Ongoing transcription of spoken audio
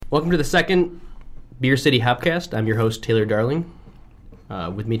Welcome to the second Beer City Hopcast. I'm your host, Taylor Darling.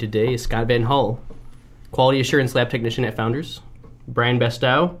 With me today is Scott Van Hull, Quality Assurance Lab Technician at Founders, Brian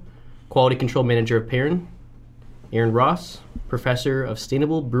Bestow, Quality Control Manager of Perrin, Aaron Ross, Professor of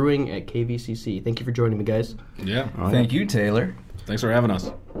Sustainable Brewing at KVCC. Thank you for joining me, guys. Yeah. Thank you, Taylor. Thanks for having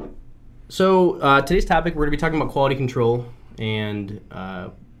us. So today's topic, we're going to be talking about quality control and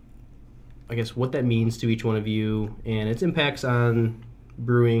I guess what that means to each one of you and its impacts on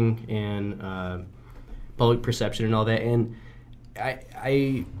brewing and public perception and all that. And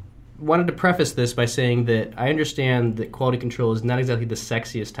I wanted to preface this by saying that I understand that quality control is not exactly the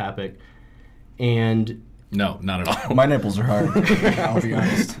sexiest topic. And no, not at all. My nipples are hard, I'll be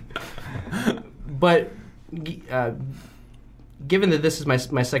honest. But given that this is my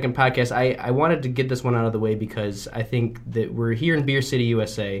second podcast, I wanted to get this one out of the way because I think that we're here in Beer City,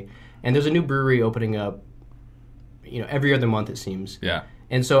 USA, and there's a new brewery opening up, every other month it seems. Yeah.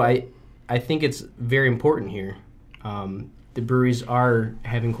 And so I think it's very important here. The breweries are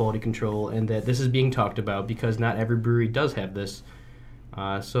having quality control and that this is being talked about because not every brewery does have this.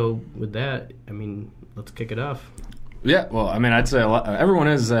 So with that, let's kick it off. Yeah, well, I'd say everyone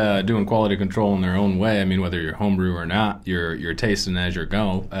is doing quality control in their own way. Whether you're homebrew or not, you're tasting as you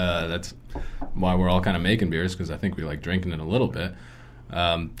go. That's why we're all kind of making beers, because I think we like drinking it a little bit.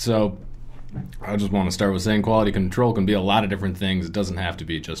 So I just want to start with saying quality control can be a lot of different things. It doesn't have to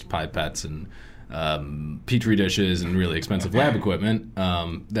be just pipettes and petri dishes and really expensive lab equipment.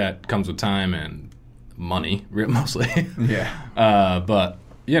 That comes with time and money, mostly. Yeah. But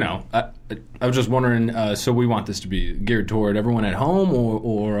I was just wondering, so we want this to be geared toward everyone at home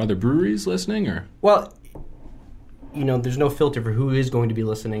or other breweries listening? Or Well, there's no filter for who is going to be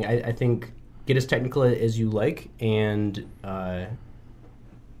listening. I think get as technical as you like. And,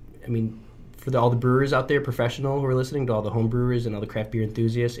 for all the brewers out there, professional who are listening, to all the home brewers and all the craft beer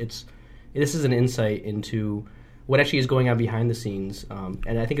enthusiasts, this is an insight into what actually is going on behind the scenes.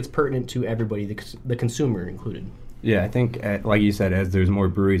 And I think it's pertinent to everybody, the consumer included. Yeah, I think, like you said, as there's more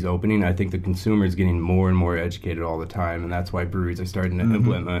breweries opening, I think the consumer is getting more and more educated all the time, and that's why breweries are starting to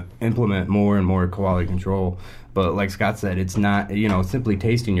implement more and more quality control. But like Scott said, it's not, simply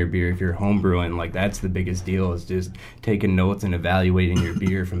tasting your beer if you're home brewing. Like, that's the biggest deal, is just taking notes and evaluating your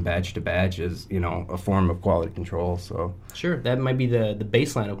beer from batch to batch is, a form of quality control. So Sure, that might be the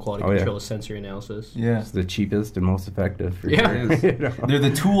baseline of quality control is sensory analysis. Yeah. it's the cheapest and most effective. For Yeah. sure. They're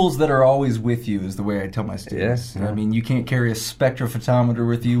the tools that are always with you, is the way I tell my students. Yeah. You can't carry a spectrophotometer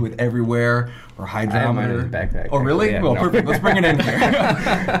with you with everywhere, or I have mine in hydrometer. the backpack. Oh, really? Yeah, Well, no. perfect. Let's bring it in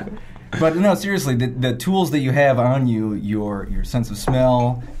here. But no, seriously, the tools that you have on you, your sense of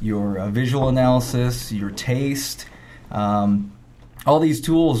smell, your visual analysis, your taste, all these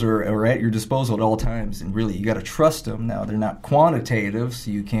tools are at your disposal at all times, and really you got to trust them. Now, they're not quantitative,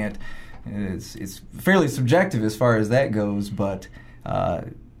 so you can't. It's fairly subjective as far as that goes, but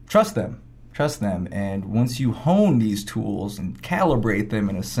trust them. Trust them, and once you hone these tools and calibrate them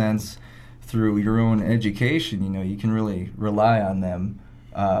in a sense through your own education, you can really rely on them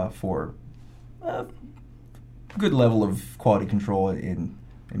for a good level of quality control in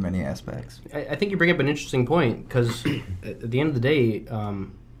many aspects. I think you bring up an interesting point because at the end of the day,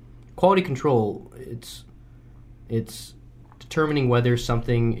 quality control, it's determining whether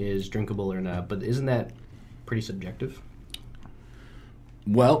something is drinkable or not. But isn't that pretty subjective?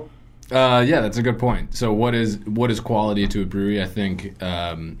 well, yeah, that's a good point. So what is quality to a brewery? I think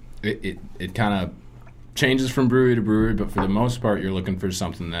it kind of changes from brewery to brewery, but for the most part, you're looking for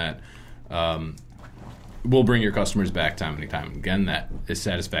something that will bring your customers back time and time again, that is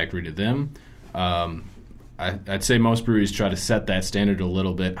satisfactory to them. I'd say most breweries try to set that standard a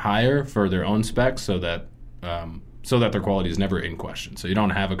little bit higher for their own specs so that their quality is never in question. So you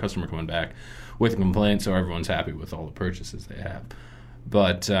don't have a customer coming back with a complaint, so everyone's happy with all the purchases they have.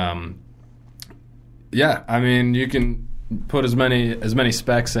 But you can put as many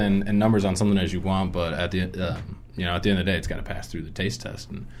specs and numbers on something as you want, but at the end of the day, it's got to pass through the taste test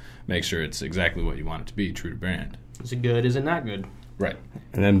and make sure it's exactly what you want it to be, true to brand. Is it good? Is it not good? Right.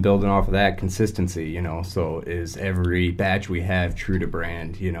 And then building off of that, consistency, so is every batch we have true to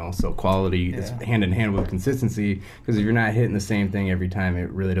brand, so quality is hand in hand with consistency, because if you're not hitting the same thing every time, it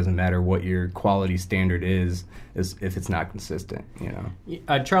really doesn't matter what your quality standard is if it's not consistent,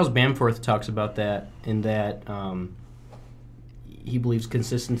 Charles Bamforth talks about that in that he believes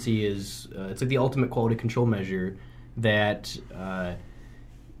consistency is it's like the ultimate quality control measure, that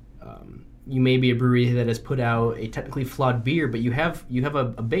you may be a brewery that has put out a technically flawed beer, but you have a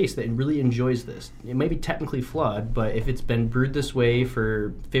base that really enjoys this. It may be technically flawed, but if it's been brewed this way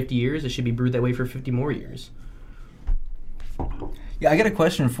for 50 years, it should be brewed that way for 50 more years. Yeah, I got a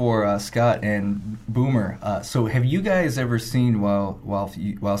question for Scott and Boomer. So, have you guys ever seen, whilst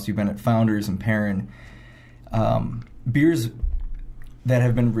you've been at Founders and Perrin, beers that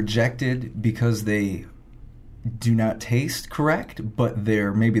have been rejected because they do not taste correct, but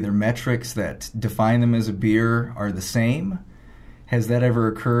maybe their metrics that define them as a beer are the same? Has that ever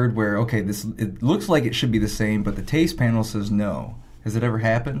occurred where, okay, it looks like it should be the same, but the taste panel says no? Has it ever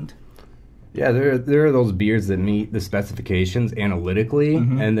happened? Yeah, there are those beers that meet the specifications analytically,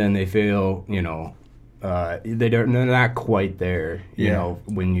 and then they fail. They're not quite there. You know,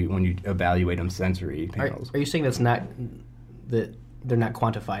 when you evaluate them sensory panels. Are you saying that they're not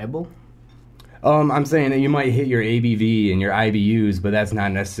quantifiable? I'm saying that you might hit your ABV and your IBUs, but that's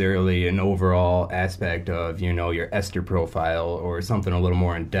not necessarily an overall aspect of, your ester profile or something a little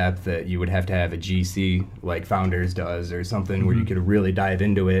more in depth that you would have to have a GC like Founders does or something where you could really dive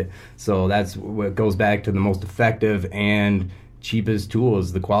into it. So that's what goes back to the most effective and cheapest tool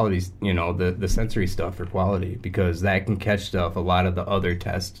is the quality, the sensory stuff for quality, because that can catch stuff a lot of the other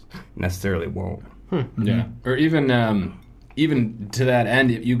tests necessarily won't. Yeah. Or even to that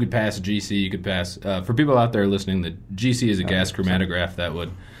end, if you could pass a GC, you could pass... for people out there listening, the GC is a gas chromatograph that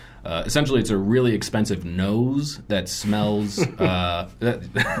would... essentially, it's a really expensive nose that smells...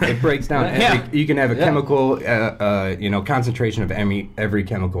 it breaks down. You can have a chemical, concentration of every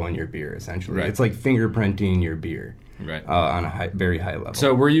chemical in your beer, essentially. Right. It's like fingerprinting your beer. Right. On a very high level.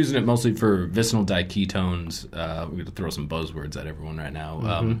 So we're using it mostly for vicinal diketones. We're going to throw some buzzwords at everyone right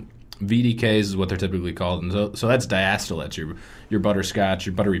now. VDKs is what they're typically called, and so that's diacetylates, your butterscotch,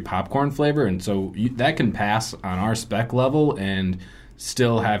 your buttery popcorn flavor, and so that can pass on our spec level and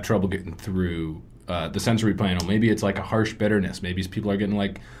still have trouble getting through the sensory panel. Maybe it's like a harsh bitterness. Maybe people are getting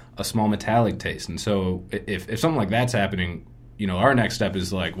like a small metallic taste, and so if something like that's happening, our next step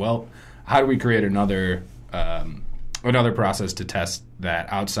is like, well, how do we create another process to test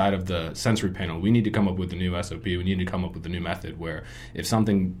that outside of the sensory panel? We need to come up with a new SOP. We need to come up with a new method where if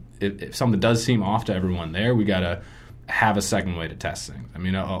something does seem off to everyone there, we got to have a second way to test things. I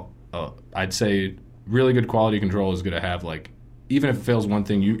mean, I'd say really good quality control is going to have, like, even if it fails one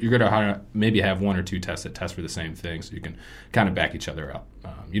thing, you're going to maybe have one or two tests that test for the same thing so you can kind of back each other up.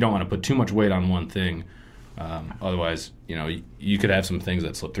 You don't want to put too much weight on one thing. Otherwise, you could have some things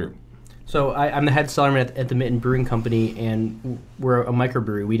that slip through. So I'm the head cellarman at the Mitten Brewing Company, and we're a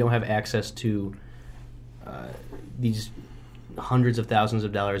microbrewery. We don't have access to these hundreds of thousands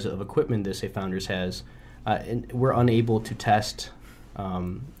of dollars of equipment that, say, Founders has. And we're unable to test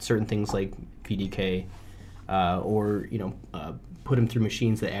certain things like VDK or put them through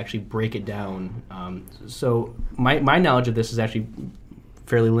machines that actually break it down. So my knowledge of this is actually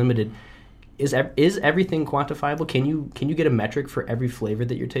fairly limited. Is everything quantifiable? Can you get a metric for every flavor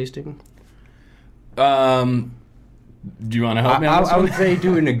that you're tasting? Do you want to help me on this I would say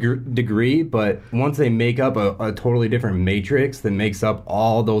to a degree, but once they make up a totally different matrix that makes up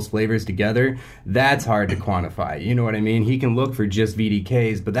all those flavors together, that's hard to quantify. You know what I mean? He can look for just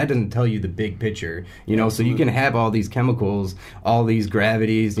VDKs, but that doesn't tell you the big picture. So you can have all these chemicals, all these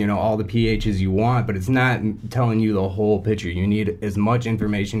gravities, all the pHs you want, but it's not telling you the whole picture. You need as much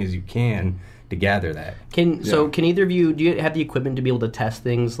information as you can to gather that. So can either of you, do you have the equipment to be able to test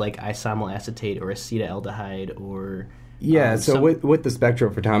things like isoamyl acetate or acetaldehyde or... Yeah, with the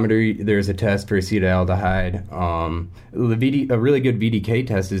spectrophotometer, there's a test for acetaldehyde. A really good VDK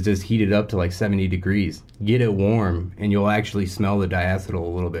test is just heat it up to like 70 degrees. Get it warm, and you'll actually smell the diacetyl a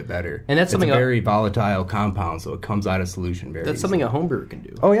little bit better. And it's a very volatile compound, so it comes out of solution very That's something a homebrewer can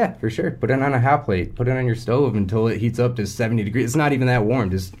do. Oh, yeah, for sure. Put it on a hot plate. Put it on your stove until it heats up to 70 degrees. It's not even that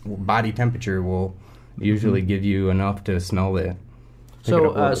warm. Just body temperature will usually give you enough to smell it.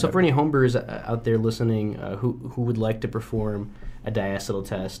 So for any homebrewers out there listening who would like to perform a diacetyl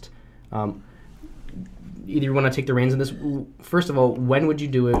test, either you want to take the reins on this. First of all, when would you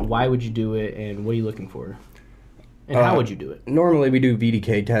do it? Why would you do it? And what are you looking for? And how would you do it? Normally we do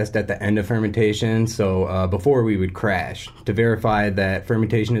VDK test at the end of fermentation, so before we would crash to verify that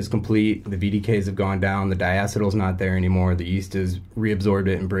fermentation is complete, the VDKs have gone down, the diacetyl's not there anymore, the yeast has reabsorbed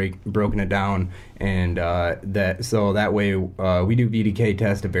it and broken it down, and that way we do VDK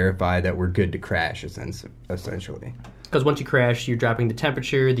test to verify that we're good to crash, essentially. Because once you crash, you're dropping the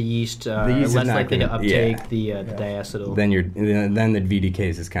temperature, the yeast are less likely to uptake the diacetyl. Then the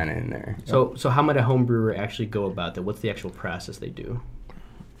VDKs is kind of in there. So how might a home brewer actually go about that? What's the actual process they do?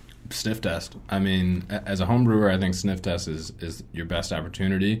 Sniff test. I mean, as a home brewer, I think sniff test is your best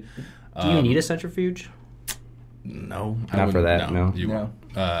opportunity. Do you need a centrifuge? No. Not for that, no.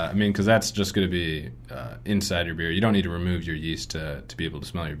 I mean, because that's just going to be inside your beer. You don't need to remove your yeast to be able to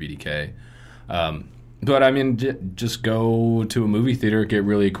smell your VDK. But I mean, just go to a movie theater, get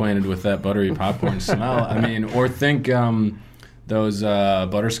really acquainted with that buttery popcorn smell. I mean, or think those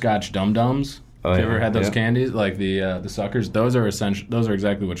butterscotch Dum Dums. Oh, Have you yeah, ever had those yeah. candies, like the suckers? Those are essential. Those are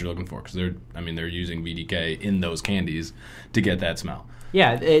exactly what you're looking for because they're using VDK in those candies to get that smell.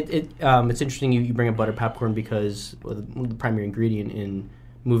 Yeah, it's interesting you bring up butter popcorn because the primary ingredient in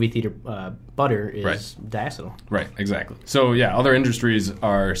movie theater butter is diacetyl. Right, exactly. So yeah, other industries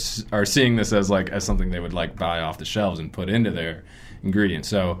are seeing this as something they would buy off the shelves and put into their ingredients.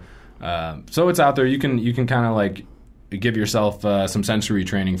 So it's out there. You can kind of give yourself some sensory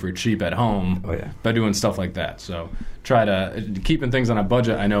training for cheap at home by doing stuff like that. So try to keeping things on a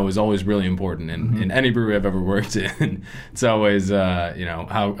budget. I know is always really important in any brewery I've ever worked in. It's always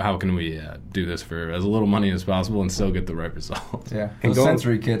how can we do this for as little money as possible and still get the right results. Yeah, And those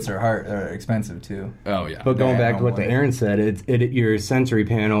sensory kits are expensive too. Oh yeah. But going back to what one. Aaron said, your sensory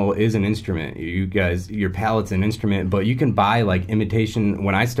panel is an instrument. You guys, your palate's an instrument, but you can buy imitation.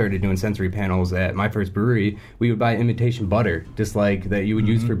 When I started doing sensory panels at my first brewery, we would buy imitation butter, just like that you would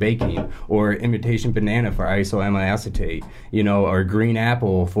use for baking, or imitation banana for isoamyl acetate, or green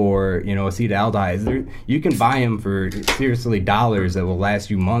apple for acetaldehydes. You can buy them for seriously dollars that will last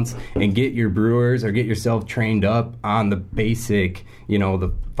you months, and get your brewers or get yourself trained up on the basic,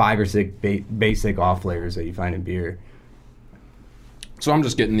 the 5 or 6 basic off flavors that you find in beer. So I'm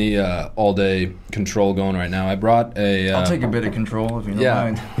just getting the all-day control going right now. I brought a. I'll take a bit of control if you don't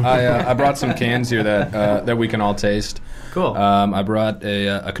mind. I brought some cans here that we can all taste. Cool. I brought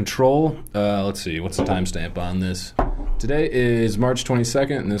a control. Let's see, what's the timestamp on this? Today is March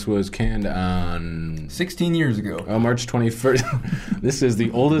 22nd, and this was canned on 16 years ago. March 21st. This is the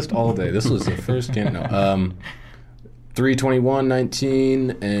oldest all day. This was the first can. No,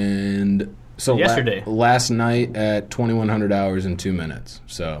 3/21/19, and so yesterday. Last night at 2100 hours and 2 minutes.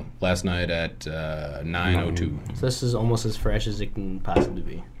 So last night at 9:02. So this is almost as fresh as it can possibly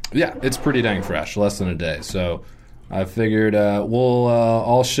be. Yeah, it's pretty dang fresh. Less than a day. So I figured we'll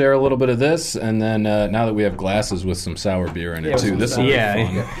all share a little bit of this, and then now that we have glasses with some sour beer in it too, this will be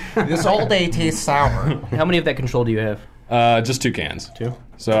fun. This all day tastes sour. How many of that control do you have? Just 2 cans. 2?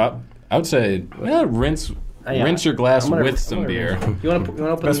 So I would say rinse your glass with some beer. You want to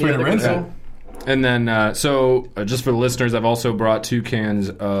open Best the way to other rinse control? it. And then just for the listeners, I've also brought 2 cans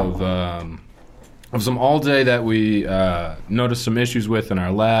of some all day that we noticed some issues with in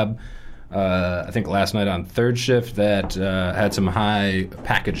our lab. I think last night on third shift that had some high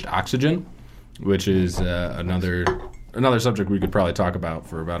packaged oxygen, which is another subject we could probably talk about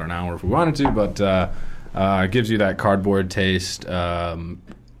for about an hour if we wanted to, but it gives you that cardboard taste.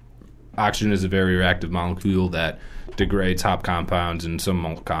 Oxygen is a very reactive molecule that degrades hop compounds and some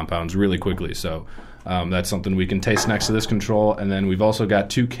malt compounds really quickly, so that's something we can taste next to this control. And then we've also got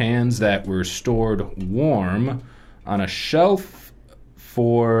 2 cans that were stored warm on a shelf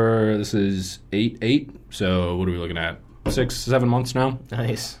for, this is 8, so what are we looking at, 6-7 months now?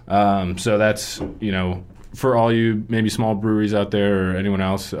 Nice. So that's, for all you maybe small breweries out there or anyone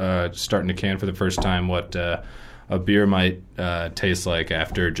else starting to can for the first time, what a beer might taste like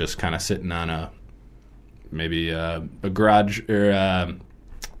after just kind of sitting on a garage or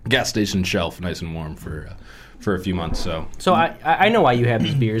gas station shelf nice and warm for a few months. So I know why you have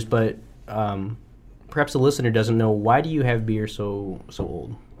these beers, but perhaps the listener doesn't know, why do you have beer so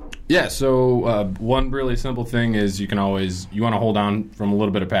old? Yeah, so one really simple thing is you want to hold on from a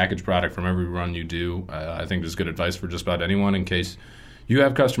little bit of packaged product from every run you do. I think this is good advice for just about anyone. In case you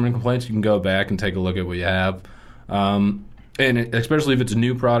have customer complaints, you can go back and take a look at what you have. And especially if it's a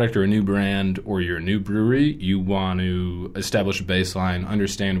new product or a new brand or you're a new brewery, you want to establish a baseline,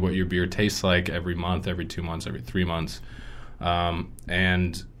 understand what your beer tastes like every month, every 2 months, every 3 months,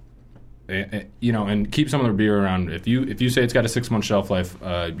 and keep some of the beer around. If you say it's got a 6-month shelf life,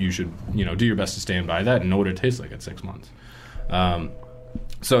 you should do your best to stand by that and know what it tastes like at 6 months.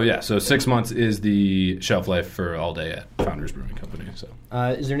 So 6 months is the shelf life for all day at Founders Brewing Company. So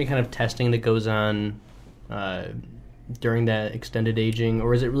is there any kind of testing that goes on during that extended aging,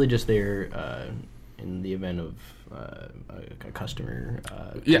 or is it really just there in the event of a customer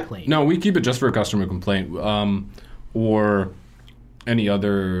complaint? No, we keep it just for a customer complaint or any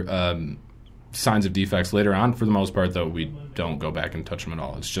other signs of defects later on. For the most part, though, we don't go back and touch them at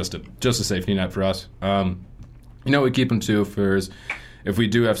all. It's just a safety net for us. We keep them too if we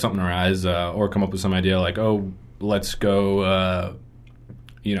do have something arise or come up with some idea like, oh, let's go.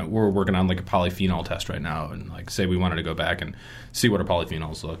 We're working on like a polyphenol test right now, and like say we wanted to go back and see what our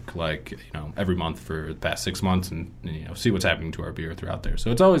polyphenols look like, every month for the past 6 months, and see what's happening to our beer throughout there.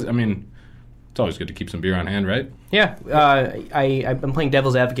 So it's always good to keep some beer on hand, right? Yeah, I'm playing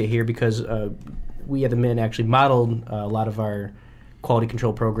devil's advocate here because we at the Mint actually modeled a lot of our quality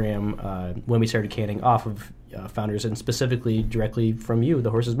control program when we started canning off of founders, and specifically directly from you, the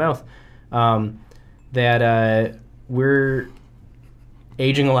horse's mouth, that we're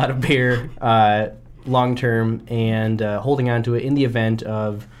aging a lot of beer long term and holding on to it in the event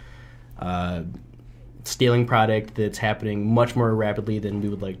of stealing product that's happening much more rapidly than we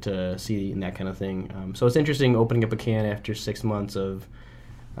would like to see, and that kind of thing. So it's interesting opening up a can after 6 months of,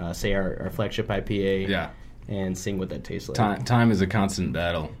 say, our flagship IPA. Yeah. And seeing what that tastes like. Time is a constant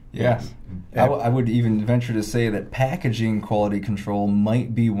battle. Yes. I would even venture to say that packaging quality control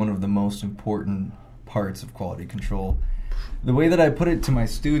might be one of the most important parts of quality control. The way that I put it to my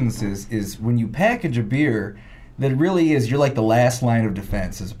students is when you package a beer, that really is, you're like the last line of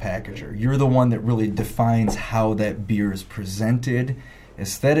defense as a packager. You're the one that really defines how that beer is presented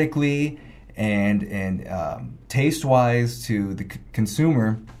aesthetically and taste-wise to the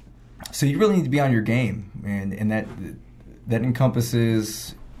consumer. So you really need to be on your game, and that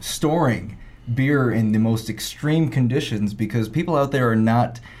encompasses storing beer in the most extreme conditions, because people out there are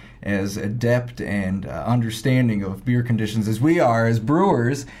not as adept and understanding of beer conditions as we are as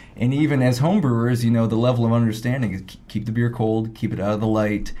brewers, and even as home brewers. The level of understanding is keep the beer cold, keep it out of the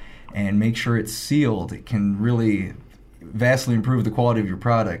light, and make sure it's sealed. It can really vastly improve the quality of your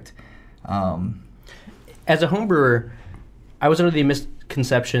product. As a home brewer, I was under the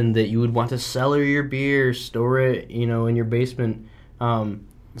misconception that you would want to cellar your beer, store it, in your basement.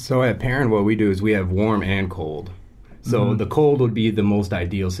 So at Parent, what we do is we have warm and cold. So the cold would be the most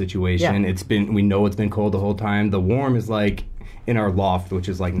ideal situation. Yeah. We know it's been cold the whole time. The warm is like in our loft, which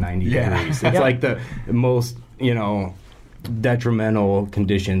is like 90 degrees. It's like the most, detrimental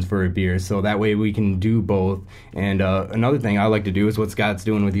conditions for a beer, so that way we can do both. And another thing I like to do is what Scott's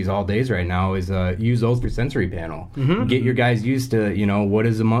doing with these all days right now is use those for sensory panel. Get your guys used to what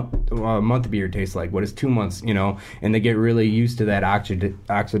does a month beer taste like, what is 2 months, and they get really used to that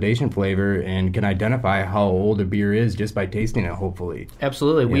oxidation flavor and can identify how old a beer is just by tasting it, hopefully.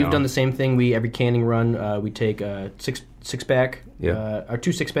 Absolutely. We've done the same thing. Every canning run we take a six pack, or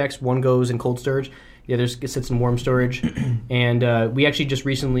 2 6-packs, one goes in cold storage. The other sits in warm storage. And we actually just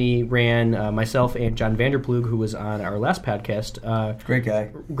recently ran, myself and John Vanderplug, who was on our last podcast.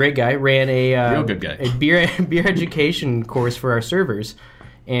 Great guy, ran a real good guy. A beer education course for our servers.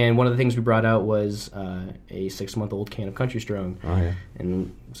 And one of the things we brought out was a 6-month-old can of Country Strong. Oh, yeah.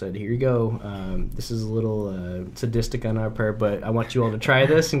 And said, here you go. This is a little sadistic on our part, but I want you all to try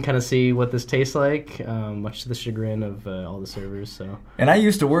this and kind of see what this tastes like, much to the chagrin of all the servers. So. And I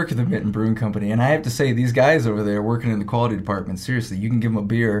used to work at the Mint Brewing Company, and I have to say, these guys over there working in the quality department, seriously, you can give them a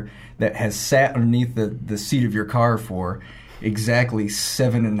beer that has sat underneath the seat of your car for exactly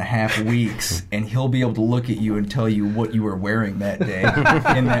 7.5 weeks, and he'll be able to look at you and tell you what you were wearing that day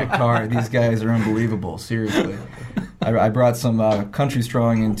in that car. These guys are unbelievable, seriously. I brought some Country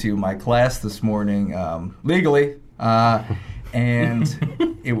Strong into my class this morning, legally, and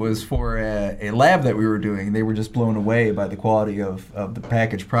it was for a lab that we were doing. They were just blown away by the quality of the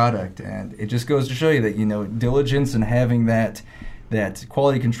packaged product, and it just goes to show you that, diligence and having that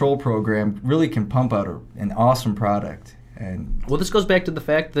quality control program really can pump out an awesome product. And well, this goes back to the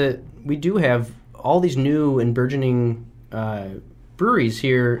fact that we do have all these new and burgeoning breweries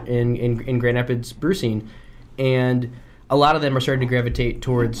here in Grand Rapids brew scene, and a lot of them are starting to gravitate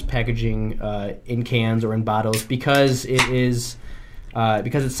towards packaging in cans or in bottles because it's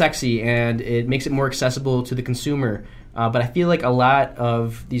sexy and it makes it more accessible to the consumer. But I feel like a lot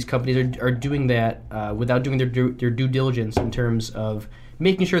of these companies are doing that without doing their due diligence in terms of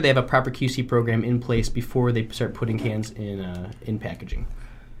making sure they have a proper QC program in place before they start putting cans in packaging.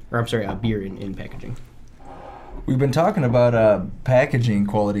 Or I'm sorry, beer in packaging. We've been talking about packaging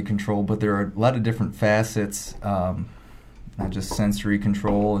quality control, but there are a lot of different facets, not just sensory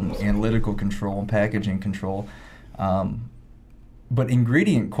control and analytical control and packaging control. But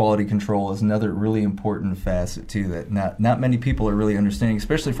ingredient quality control is another really important facet too that not many people are really understanding,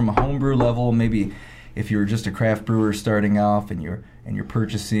 especially from a homebrew level. Maybe if you're just a craft brewer starting off and you're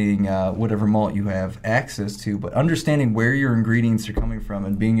purchasing whatever malt you have access to, but understanding where your ingredients are coming from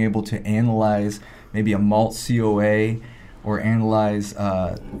and being able to analyze maybe a malt COA or analyze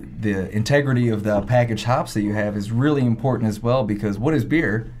the integrity of the packaged hops that you have is really important as well, because what is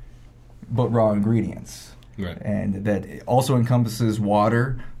beer but raw ingredients? Right. And that also encompasses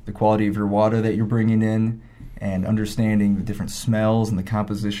water, the quality of your water that you're bringing in, and understanding the different smells and the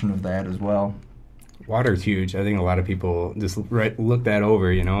composition of that as well. Water's huge. I think a lot of people just look that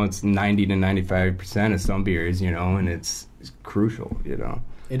over, It's 90 to 95% of some beers, and it's crucial,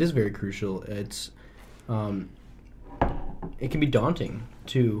 It is very crucial. It's it can be daunting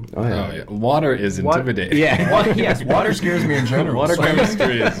to. Oh, Oh, yeah. Water is intimidating. Yeah. Yes, water scares me in general. Water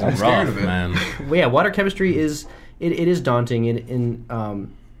chemistry is I'm scared rough, of it. man. Well, yeah, water chemistry is it is daunting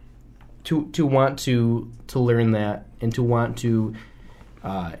to want to learn that and to want to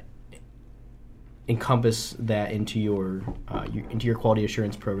encompass that into your quality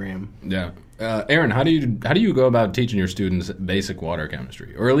assurance program. Yeah, Aaron, how do you go about teaching your students basic water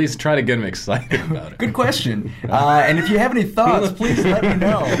chemistry, or at least try to get them excited about it? Good question. And if you have any thoughts, please let me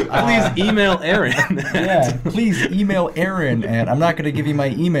know. Please email Aaron. Yeah, please email Aaron at I'm not going to give you my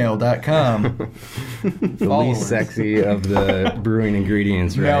email.com. The least sexy of the brewing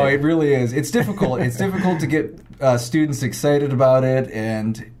ingredients, right? No, it really is. It's difficult. It's difficult to get students excited about it,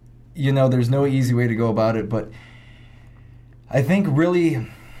 and there's no easy way to go about it. But I think really,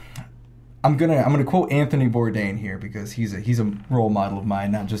 I'm gonna quote Anthony Bourdain here because he's a role model of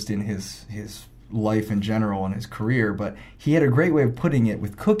mine, not just in his life in general and his career, but he had a great way of putting it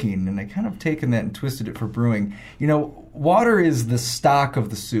with cooking, and I kind of taken that and twisted it for brewing. Water is the stock of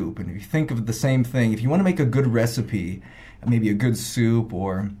the soup, and if you think of the same thing, if you want to make a good recipe, maybe a good soup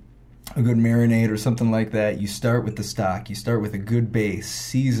or a good marinade or something like that, you start with the stock. You start with a good base,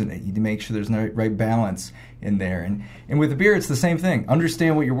 season it. You need to make sure there's no right balance in there. And with the beer, it's the same thing.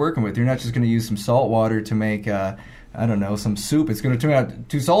 Understand what you're working with. You're not just going to use some salt water to make, some soup. It's going to turn out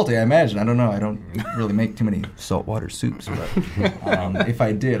too salty, I imagine. I don't know. I don't really make too many saltwater soups, but if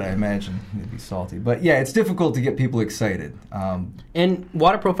I did, I imagine it'd be salty. But yeah, it's difficult to get people excited. And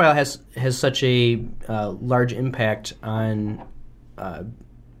water profile has such a large impact on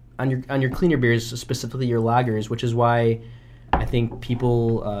your cleaner beers, specifically your lagers, which is why I think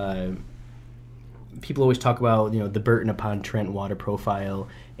people always talk about the Burton upon Trent water profile,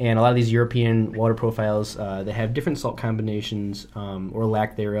 and a lot of these European water profiles they have different salt combinations or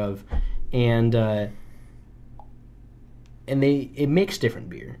lack thereof, and it makes different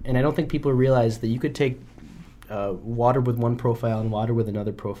beer. And I don't think people realize that you could take water with one profile and water with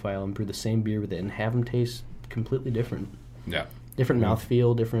another profile and brew the same beer with it and have them taste completely different. Yeah. Different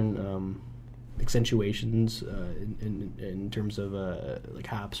mouthfeel, different accentuations in terms of like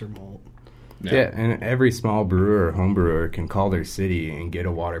hops or malt. Yeah, and every small brewer or home brewer can call their city and get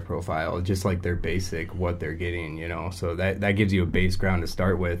a water profile, just like their basic, what they're getting, So that gives you a base ground to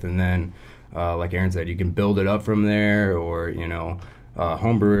start with, and then, like Aaron said, you can build it up from there, or,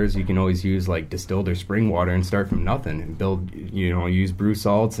 home brewers, you can always use like distilled or spring water and start from nothing and build, use brew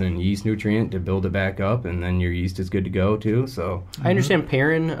salts and yeast nutrient to build it back up, and then your yeast is good to go too. So I understand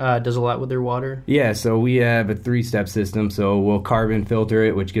Perrin does a lot with their water. Yeah, so we have a 3-step system. So we'll carbon filter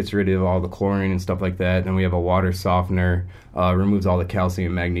it, which gets rid of all the chlorine and stuff like that. Then we have a water softener, removes all the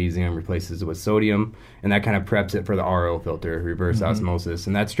calcium, magnesium, replaces it with sodium, and that kind of preps it for the RO filter, reverse osmosis,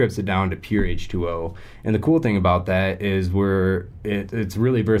 and that strips it down to pure H2O. And the cool thing about that is it's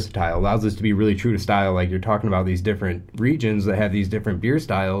really versatile. It allows us to be really true to style. Like you're talking about these different regions that have these different beer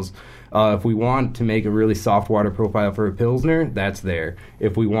styles. If we want to make a really soft water profile for a Pilsner, that's there.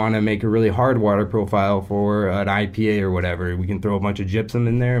 If we want to make a really hard water profile for an IPA or whatever, we can throw a bunch of gypsum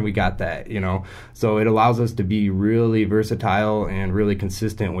in there and we got that, So it allows us to be really versatile and really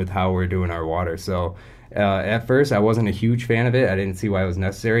consistent with how we're doing our water. So at first, I wasn't a huge fan of it. I didn't see why it was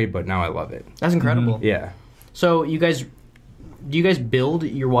necessary, but now I love it. That's incredible. Yeah. So do you guys build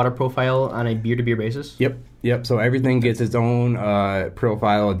your water profile on a beer-to-beer basis? Yep. So everything gets its own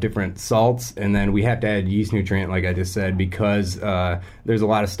profile of different salts, and then we have to add yeast nutrient, like I just said, because there's a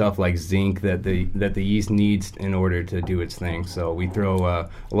lot of stuff like zinc that the yeast needs in order to do its thing. So we throw a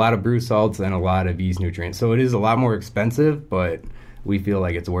lot of brew salts and a lot of yeast nutrients. So it is a lot more expensive, but we feel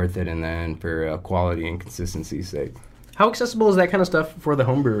like it's worth it in the end for quality and consistency's sake. How accessible is that kind of stuff for the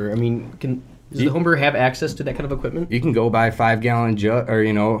home brewer? I mean, does the home brewer have access to that kind of equipment? You can go buy 5-gallon jug,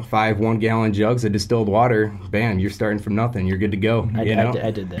 or 5 1-gallon jugs of distilled water. Bam, you're starting from nothing. You're good to go. I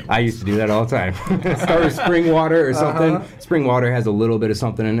did that. I used to do that all the time. Start with spring water or something. Spring water has a little bit of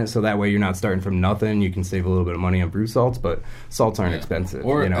something in it, so that way you're not starting from nothing. You can save a little bit of money on brew salts, but salts aren't expensive.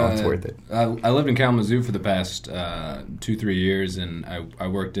 Or it's worth it. I lived in Kalamazoo for the past 2-3 years, and I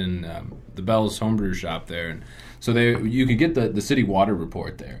worked in the Bell's homebrew shop there, and so you could get the city water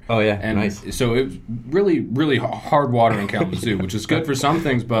report there. Oh yeah, and nice. So it was really, really hard water in Kalamazoo, which is good for some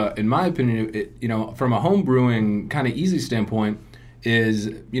things, but in my opinion, from a home brewing kind of easy standpoint, is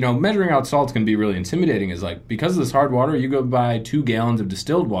measuring out salts can be really intimidating. Is like, because of this hard water, you go buy 2 gallons of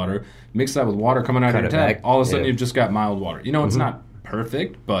distilled water, mix that with water coming out of your tap, all of a sudden you've just got mild water. It's not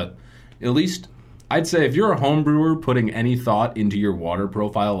perfect, but at least I'd say if you're a home brewer putting any thought into your water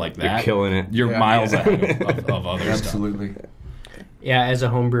profile like that, you're killing it. You're miles ahead of other stuff. Absolutely. Yeah, as a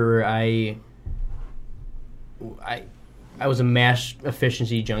home brewer, I was a mash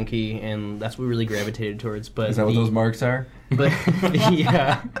efficiency junkie, and that's what we really gravitated towards. But Is that what those marks are? But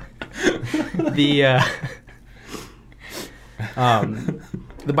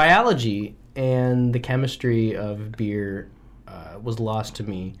the biology and the chemistry of beer was lost to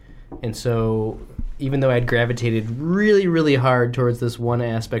me, and so even though I'd gravitated really, really hard towards this one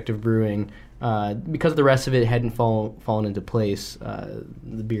aspect of brewing, because the rest of it hadn't fallen into place,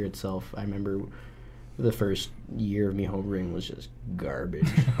 the beer itself, I remember the first year of me homebrewing was just garbage.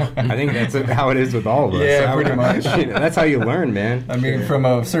 I think that's how it is with all of us. Yeah, pretty much. That's how you learn, man. I mean, from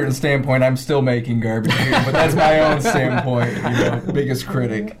a certain standpoint, I'm still making garbage beer, but that's my own standpoint. Biggest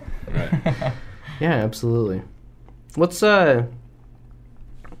critic. Right. Yeah, absolutely. What's So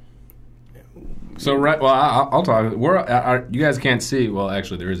right, well, I'll talk. You guys can't see. Well,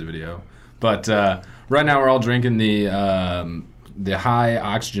 actually, there is a video, but right now we're all drinking the high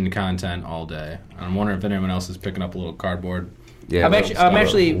oxygen content all day. I'm wondering if anyone else is picking up a little cardboard. Yeah, I'm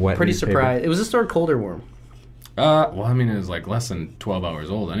actually wet pretty newspaper. surprised. It was a store cold or warm? Well, I mean, it was like less than 12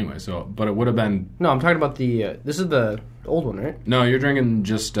 hours old anyway. So, but it would have been. No, I'm talking about the. This is the old one, right? No, you're drinking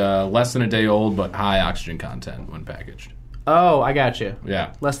just less than a day old, but high oxygen content when packaged. Oh, I got you.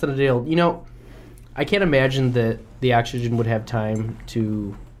 Yeah. Less than a day old. You know, I can't imagine that the oxygen would have time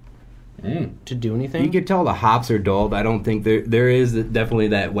to do anything. You could tell the hops are dulled. I don't think there is definitely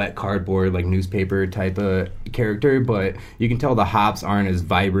that wet cardboard, like newspaper type of character, but you can tell the hops aren't as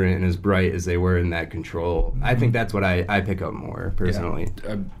vibrant and as bright as they were in that control. I think that's what I pick up more, personally.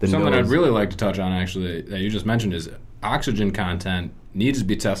 The Something nose. I'd really like to touch on, actually, that you just mentioned is oxygen content needs to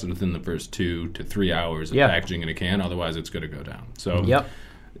be tested within the first 2 to 3 hours of packaging in a can, otherwise it's going to go down. So,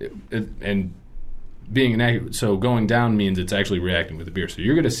 and being so going down means it's actually reacting with the beer. So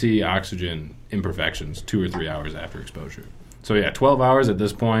you're going to see oxygen imperfections 2 or 3 hours after exposure. So yeah, 12 hours at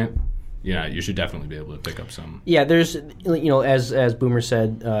this point, yeah, you should definitely be able to pick up some. Yeah, there's, as Boomer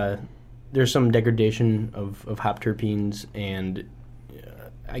said, there's some degradation of hop terpenes, and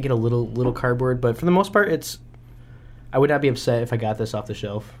I get a little cardboard, but for the most part, I would not be upset if I got this off the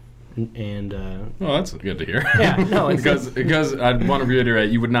shelf. And well, that's good to hear. Yeah, no, because I want to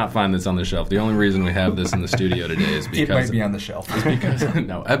reiterate, you would not find this on the shelf. The only reason we have this in the studio today is because It might be on the shelf.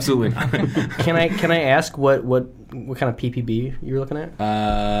 No, absolutely not. Can I ask what kind of PPB you're looking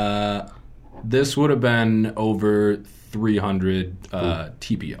at? This would have been over 300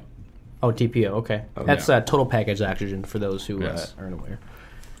 TPO. Oh, TPO. Okay, that's total package oxygen for those who aren't aware.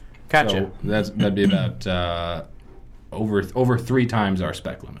 Gotcha. So that'd be about over 3 times our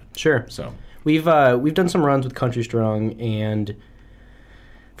spec limit. Sure. So we've done some runs with Country Strong, and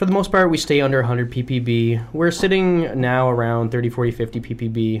for the most part, we stay under 100 ppb. We're sitting now around 30, 40, 50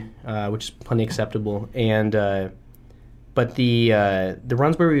 ppb, which is plenty acceptable. And but the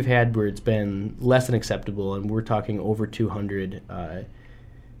runs where we've had where it's been less than acceptable, and we're talking over 200.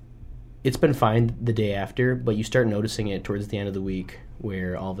 It's been fine the day after, but you start noticing it towards the end of the week,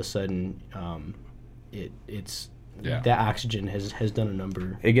 where all of a sudden it's. Yeah. That oxygen has done a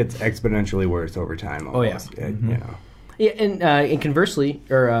number. It gets exponentially worse over time. Almost. Oh yeah, You know. Yeah, and conversely,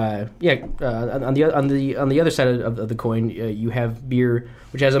 or on the other side of the coin, you have beer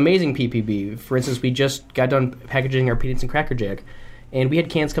which has amazing PPB. For instance, we just got done packaging our Peanuts and Cracker Jack, and we had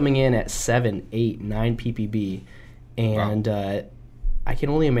cans coming in at 7, 8, 9 ppb, and I can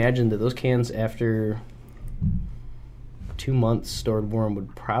only imagine that those cans after 2 months stored warm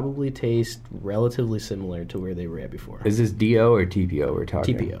would probably taste relatively similar to where they were at before. Is this DO or TPO we're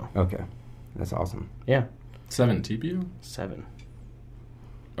talking? TPO. Okay. That's awesome. Yeah. 7 TPO? 7.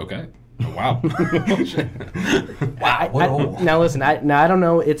 Okay. Oh, wow. Wow. Now listen, I don't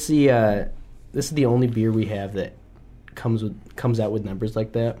know. It's this is the only beer we have that comes out with numbers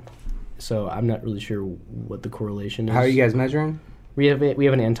like that. So I'm not really sure what the correlation is. How are you guys measuring? We have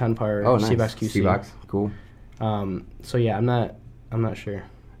an Anton Par Oh, nice. C-Box QC. C-Box. Cool. So yeah, I'm not sure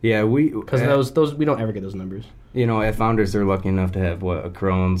Yeah, because those we don't ever get those numbers. You know, at Founders, they're lucky enough to have a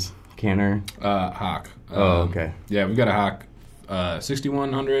Crohn's canner. Hawk. Oh, okay. Yeah, we've got a Hawk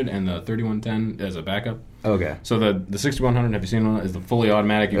 6100 and the 3110 as a backup. Okay. So the 6100, have you seen one? Is the fully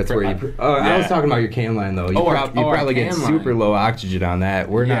automatic. That's where you. I was talking about your can line though. You our probably get can super line. low oxygen on that.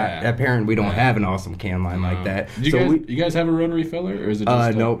 We're not Yeah. at Parent. We don't have an awesome can line like that. Do you guys have a rotary filler, or is it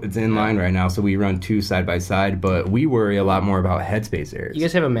just nope, it's in line right now. So we run 2 side by side, but we worry a lot more about headspace errors. You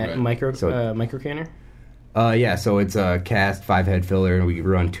guys have a Right. micro So- canner? Yeah, so it's a cast 5-head filler, and we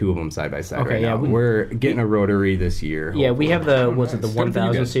run 2 of them side by side Okay, right yeah, now. We're getting a rotary this year. Yeah, we have the was it the Nice. Good for you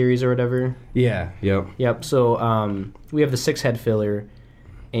 1000 guys. series or whatever. Yeah, yep. Yep. So we have the 6-head filler,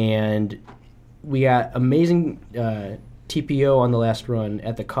 and we got amazing TPO on the last run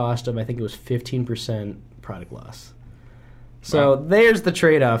at the cost of I think it was 15% product loss. So there's the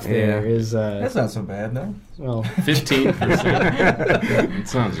trade-off. There Yeah. is That's not so bad, though. well, 15%. It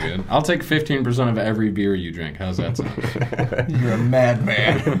sounds good. I'll take 15% of every beer you drink. How's that sound? You're a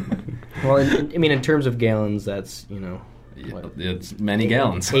madman. well. I mean, in terms of gallons, that's Yeah, it's many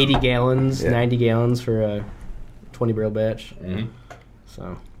gallons. 80 gallons, Yeah. 90 gallons for a 20-barrel batch. Mhm.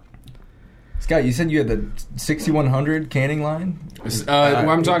 So Scott, you said you had the 6100 canning line? What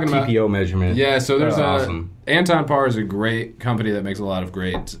I'm talking about. TPO measurement. Yeah, so there's Awesome. Anton Par is a great company that makes a lot of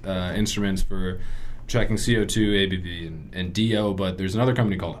great instruments for checking CO2, ABV, and DO. But there's another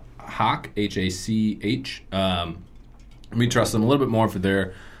company called Hach, H-A-C-H. We trust them a little bit more for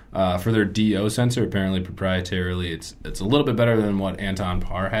their DO sensor. Apparently, proprietarily, it's a little bit better than what Anton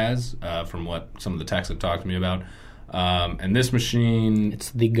Par has, from what some of the techs have talked to me about. And this machine,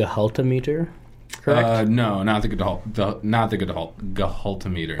 it's the Gehaltometer, correct? no, not the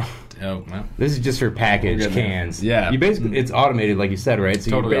Gehaltometer. Oh, well. This is just for packaged We'll get there. cans. Yeah. You basically, it's automated, like you said, right?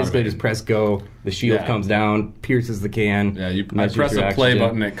 So Totally you basically automated. just press go. The shield Yeah. comes down, pierces the can. Yeah, I measures press your a play oxygen.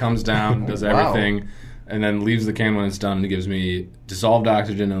 button, it comes down, does Wow. everything, and then leaves the can when it's done. And it gives me dissolved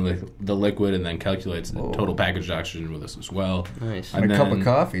oxygen in the liquid, and then calculates the total packaged oxygen with us as well. Nice. And And a cup of then-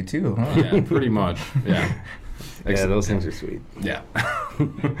 coffee, too, huh? Yeah, pretty much. Yeah. Yeah, those things are sweet. Yeah.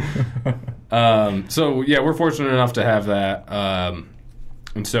 So yeah, we're fortunate enough to have that,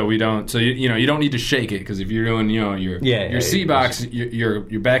 and so we don't. So you don't need to shake it, because if you're doing your C box, you're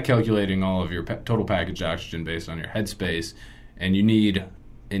back calculating all of your total package oxygen based on your headspace, and you need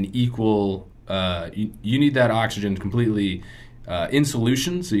an equal. You need that oxygen completely in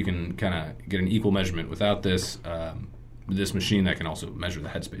solution, so you can kind of get an equal measurement. Without this machine that can also measure the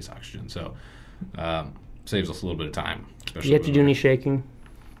headspace oxygen, so saves us a little bit of time. Do you have to do any shaking?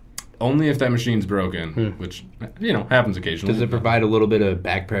 Only if that machine's broken, which happens occasionally. Does it provide a little bit of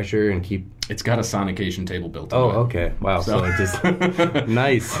back pressure and keep? It's got a sonication table built Oh, into it. okay. Wow. So it just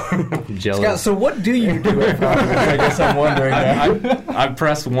nice. Jealous. Scott, so what do you do at Founders? I guess I'm wondering now. I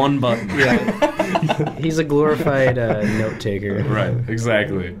press one button. He's a glorified note taker. Right,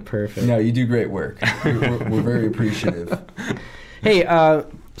 exactly. Perfect. No, you do great work. We're very appreciative. Hey,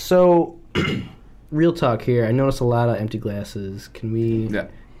 so real talk here. I noticed a lot of empty glasses. Can we Yeah.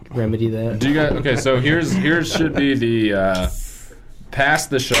 remedy that? Do you guys? Okay, so here's should be the past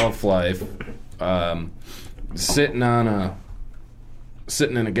the shelf life, sitting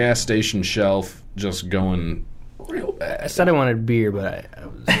in a gas station shelf, just going real I bad. said I wanted beer, but I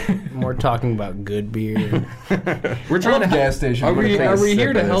was more talking about good beer. We're trying to gas station. Are we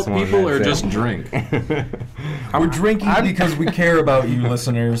here to of help this one, people or that's just it. drink? We're drinking because we care about you,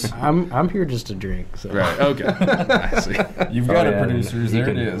 listeners. I'm here just to drink. So. Right. Okay. I see. You've got yeah, it, producers. you There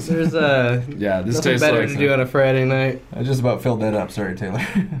it can- is. There's Yeah, this nothing tastes better like to do on a Friday night. I just about filled that up. Sorry, Taylor.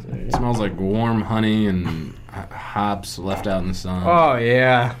 it smells like warm honey and hops left out in the sun. Oh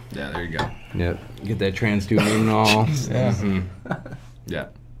yeah. Yeah, there you go. Yep. Get that trans tube and all. Yeah. Mhm. Yeah.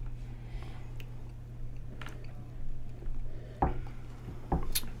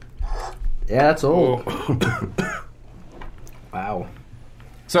 Yeah, that's old. Wow.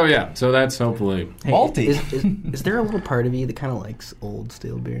 So yeah, so that's hopefully Hey, Malty. Is there a little part of you that kind of likes old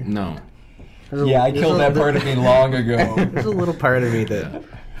stale beer? no. There's a- Yeah, I there's killed a- that part of me long ago. There's a little part of me that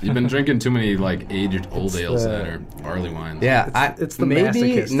You've been drinking too many like aged old It's, ales then, or barley wines. Yeah, it's the maybe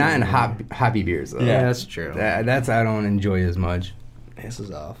masochist not in in me. hoppy beers though. Yeah. that's true. That's I don't enjoy as much. This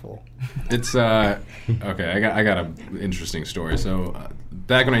is awful. It's okay. I got an interesting story. So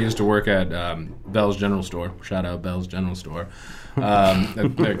back when I used to work at Bell's General Store, shout out Bell's General Store,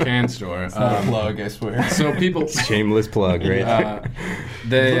 their can store. Not a plug, I swear. So people, Shameless plug, right?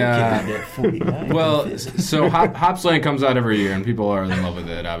 they at 49. well, so Hopsland comes out every year, and people are in love with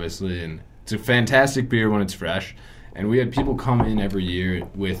it, obviously, and it's a fantastic beer when it's fresh. And we had people come in every year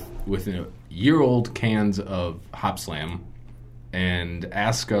with year-old cans of Hop Slam and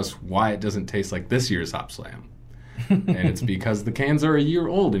ask us why it doesn't taste like this year's Hop Slam. And it's because the cans are a year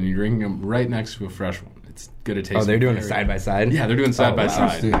old, and you're drinking them right next to a fresh one. It's gonna taste. Oh, they're doing it very- side by side. Yeah, they're doing side by wow.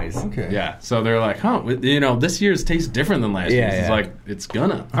 side. Nice. Okay. Yeah, so they're like, huh, this year's tastes different than last Yeah, year's. It's yeah. like, it's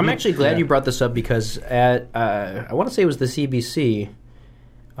gonna. I'm actually glad Yeah. you brought this up because at I want to say it was the CBC.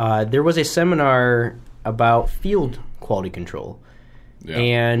 There was a seminar about field quality control, Yeah.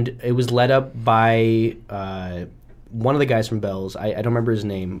 and it was led up by one of the guys from Bell's. I don't remember his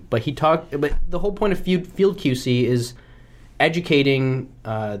name, but he talked. But the whole point of field QC is educating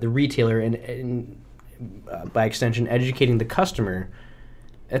the retailer and by extension, educating the customer.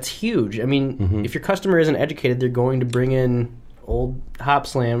 That's huge. I mean, if your customer isn't educated, they're going to bring in old Hop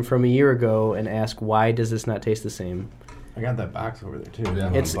Slam from a year ago and ask, why does this not taste the same? I got that box over there too.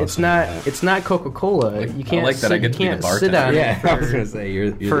 Yeah. It's not Coca-Cola. You can't like that I get to be the sit on bartender. it Yeah, I was gonna say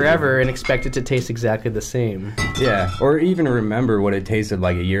you're forever and expect it to taste exactly the same. Yeah, or even remember what it tasted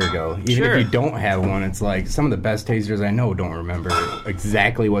like a year ago. Even Sure. if you don't have one, it's like some of the best tasters I know don't remember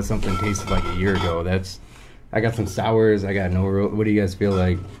exactly what something tasted like a year ago. I got some sours. I got what do you guys feel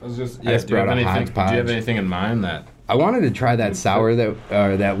like? I was just, I just brought a do you hodgepodge. have anything in mind that? I wanted to try that sour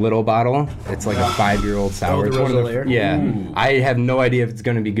that little bottle. It's like a 5-year-old sour. the It's one of Rosalaire? yeah. Ooh. I have no idea if it's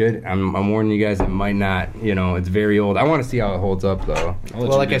going to be good. I'm warning you guys, it might not. You know, it's very old. I want to see how it holds up though.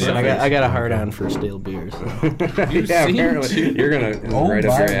 Well, like I said, I got a hard on for stale beers. So. Yeah, seem apparently to. you're gonna Oh, right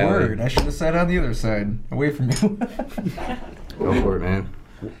up my your alley. word. I should have sat on the other side, away from you. Go for it, man.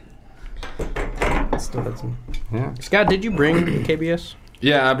 Still got some. Yeah. Scott, did you bring KBS?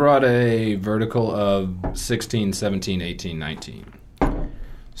 Yeah, I brought a vertical of 16, 17, 18, 19.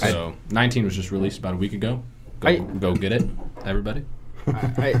 So 19 was just released about a week ago. Go get it, everybody.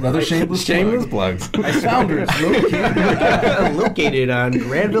 Another shameless plugs. Founders Located on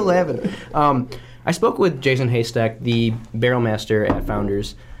Granville Avenue. I spoke with Jason Haystack, the barrel master at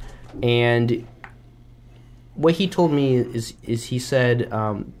Founders, and what he told me is he said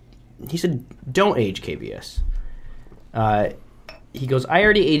don't age KBS. He goes, I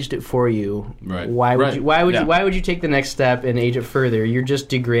already aged it for you. Right. Why would Right. you? Why would Yeah. you? Why would you take the next step and age it further? You're just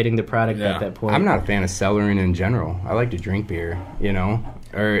degrading the product Yeah. at that point. I'm not a fan of cellaring in general. I like to drink beer, you know?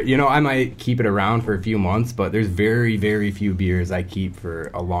 Or, I might keep it around for a few months, but there's very, very few beers I keep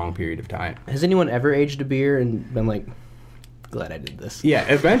for a long period of time. Has anyone ever aged a beer and been like, glad I did this? Yeah,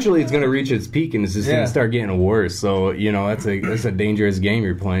 eventually it's going to reach its peak and it's just going Yeah. to start getting worse. So, that's a dangerous game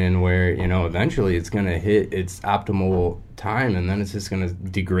you're playing where, eventually it's going to hit its optimal time and then it's just going to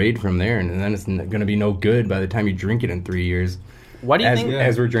degrade from there and then it's going to be no good by the time you drink it in 3 years. Why do you think?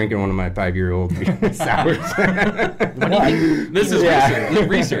 As we're drinking one of my 5-year-old sours. Why do you think? This is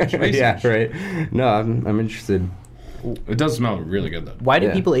research. Yeah, right. No, I'm interested. It does smell really good though. Why do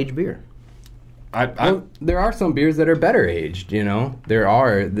Yeah. people age beer? Well, there are some beers that are better aged, There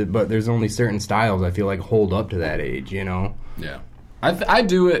are, but there's only certain styles I feel like hold up to that age, Yeah, I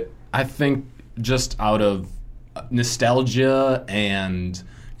do it. I think just out of nostalgia and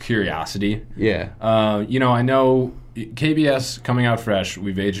curiosity. Yeah. I know KBS coming out fresh.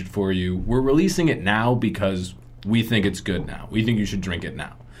 We've aged it for you. We're releasing it now because we think it's good now. We think you should drink it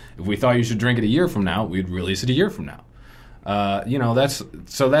now. If we thought you should drink it a year from now, we'd release it a year from now. That's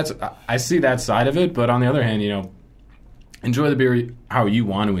I see that side of it. But on the other hand, enjoy the beer how you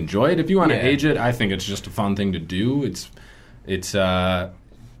want to enjoy it. If you want to Yeah. age it, I think it's just a fun thing to do. It's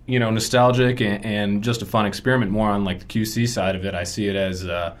nostalgic and just a fun experiment. More on like the QC side of it, I see it as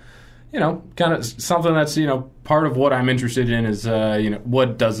kind of something that's part of what I'm interested in is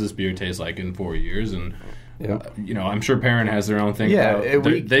what does this beer taste like in 4 years, and I'm sure Perrin has their own thing. Yeah,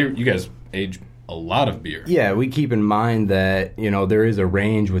 you guys age a lot of beer. Yeah, we keep in mind that, there is a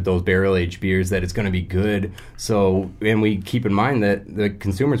range with those barrel-aged beers that it's going to be good. So, and we keep in mind that the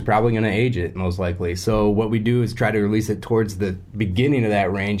consumer's probably going to age it, most likely. So what we do is try to release it towards the beginning of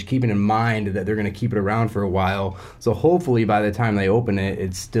that range, keeping in mind that they're going to keep it around for a while. So hopefully by the time they open it,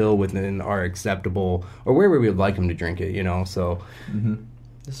 it's still within our acceptable, or where we would like them to drink it, So,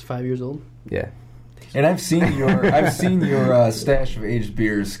 This is 5 years old. yeah. And I've seen your stash of aged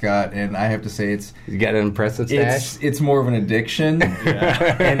beers, Scott, and I have to say You got an impressive stash? it's more of an addiction.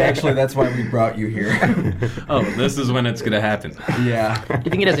 And actually that's why we brought you here. Oh, this is when it's going to happen. Yeah. Do you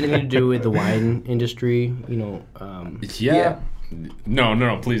think it has anything to do with the wine industry? Yeah.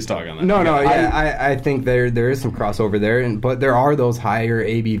 No, please talk on that. No, yeah, I think there is some crossover there, but there are those higher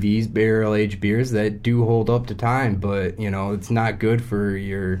ABVs, barrel-aged beers that do hold up to time, but, it's not good for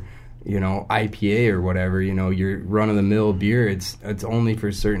your, IPA or whatever, your run-of-the-mill beer. It's only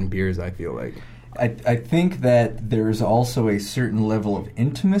for certain beers, I feel like. I think that there's also a certain level of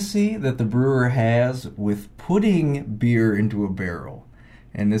intimacy that the brewer has with putting beer into a barrel.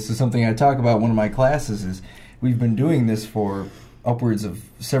 And this is something I talk about in one of my classes is we've been doing this for upwards of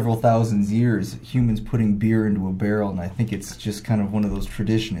several thousand years, humans putting beer into a barrel, and I think it's just kind of one of those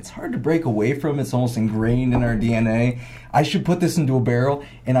traditions. It's hard to break away from. It's almost ingrained in our DNA. I should put this into a barrel,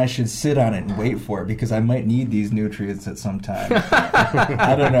 and I should sit on it and wait for it, because I might need these nutrients at some time.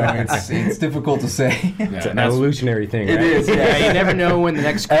 I don't know. It's difficult to say. It's an evolutionary thing, right? It is, Yeah, you never know when the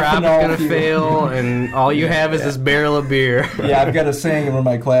next crop is Ethanol going to fuel. fail, and all you have is this barrel of beer. Yeah, I've got a saying in one of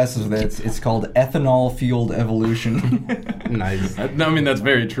my classes that it's called ethanol-fueled evolution. Nice. I mean, that's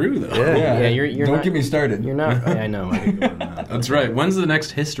very true, though. Yeah, you're Don't not, get me started. You're not. Yeah, I know. That's right. When's the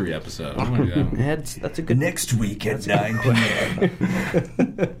next history episode? I want to do that. That's a good. Next week at 9 p.m.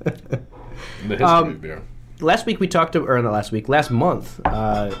 The history of beer. last week we talked to, or not last week, last month,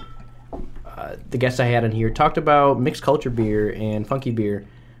 the guest I had in here talked about mixed culture beer and funky beer.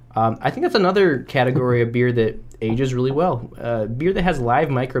 I think that's another category of beer that ages really well. Beer that has live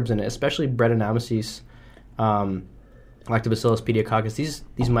microbes in it, especially Brettanomyces, Lactobacillus pediococcus.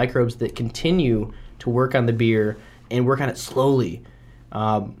 These microbes that continue to work on the beer and work on it slowly.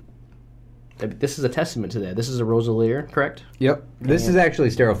 This is a testament to that. This is a Rosalier, correct? Yep. This is actually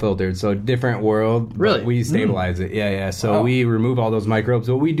sterile filtered, so different world. Really? We stabilize it. Yeah. So we remove all those microbes,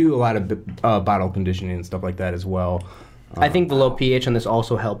 but we do a lot of bottle conditioning and stuff like that as well. I think the low pH on this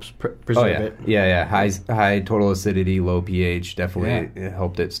also helps preserve it. Yeah. High total acidity, low pH definitely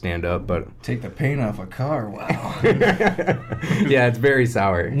helped it stand up. But Take the paint off a car. Wow. yeah, it's very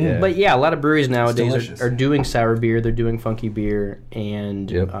sour. Yeah. But yeah, a lot of breweries nowadays delicious. are doing sour beer. They're doing funky beer,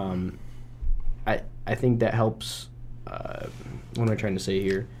 and Yep. I think that helps. What am I trying to say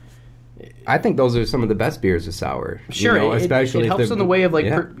here? I think those are some of the best beers of sour. Sure, especially it if helps they're- in the way of like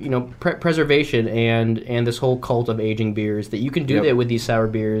yeah. preservation and this whole cult of aging beers that you can do Yep. that with these sour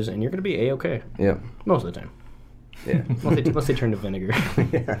beers, and you're going to be a-okay Yeah. most of the time. Yeah. Unless they turn to vinegar.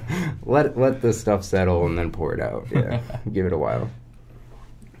 Yeah. Let the stuff settle and then pour it out. Yeah. Give it a while.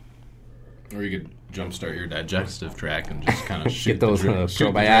 Or you could jumpstart your digestive tract and just kind of shoot Get those shoot the drugs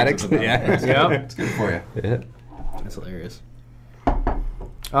probiotics. into the mouth. Yeah. Yep. It's good for you. Yeah. That's hilarious.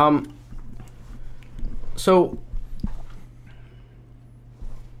 So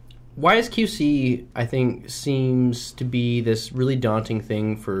why is QC, I think, seems to be this really daunting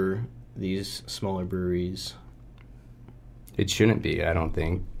thing for these smaller breweries? It shouldn't be, I don't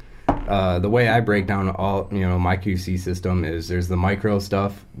think. The way I break down all, my QC system is there's the micro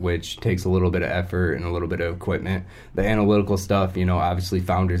stuff, which takes a little bit of effort and a little bit of equipment. The analytical stuff, obviously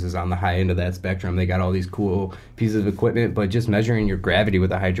Founders is on the high end of that spectrum. They got all these cool pieces of equipment, but just measuring your gravity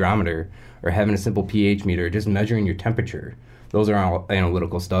with a hydrometer or having a simple pH meter, just measuring your temperature. Those are all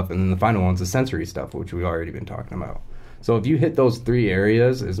analytical stuff. And then the final one's the sensory stuff, which we've already been talking about. So if you hit those three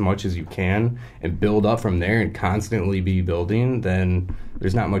areas as much as you can and build up from there and constantly be building, then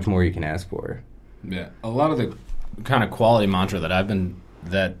there's not much more you can ask for. Yeah, a lot of the kind of quality mantra that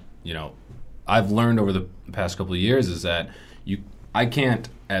I've learned over the past couple of years is that I can't,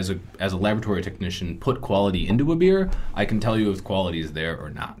 as a laboratory technician, put quality into a beer. I can tell you if quality is there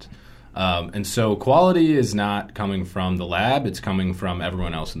or not. And so quality is not coming from the lab; it's coming from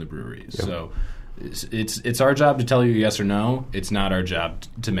everyone else in the brewery. Yep. So it's our job to tell you yes or no. It's not our job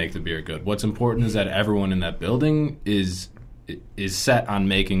to make the beer good. What's important is that everyone in that building is set on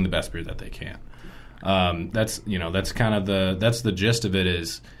making the best beer that they can. That's kind of the gist of it.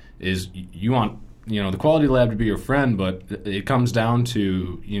 Is you want the quality lab to be your friend, but it comes down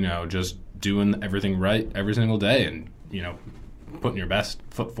to just doing everything right every single day and putting your best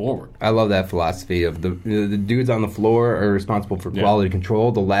foot forward. I love that philosophy of the dudes on the floor are responsible for quality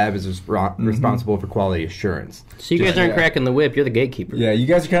control. The lab is responsible for quality assurance. So you guys aren't cracking the whip. You're the gatekeeper. Yeah, you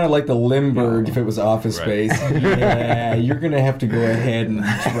guys are kind of like the Limburg if it was Office Space. Yeah, you're going to have to go ahead and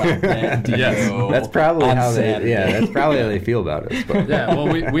drop that deal. Yes. That's probably on how Saturday. that's probably how they feel about us. But. Yeah, well,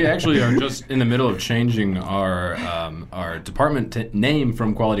 we actually are just in the middle of changing our department name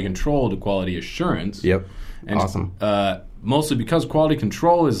from quality control to quality assurance. Yep. And, awesome. Mostly because quality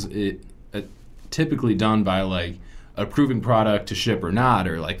control is typically done by like approving product to ship or not,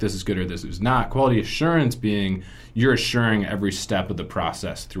 or like this is good or this is not. Quality assurance being you're assuring every step of the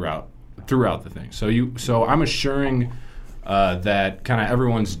process throughout the thing. So I'm assuring that kind of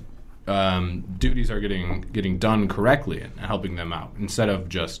everyone's duties are getting done correctly and helping them out instead of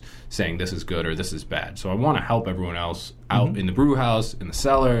just saying this is good or this is bad. So I want to help everyone else out in the brew house, in the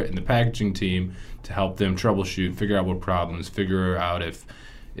cellar, in the packaging team to help them troubleshoot, figure out what problems, figure out if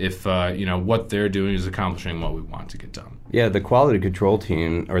what they're doing is accomplishing what we want to get done. Yeah, the quality control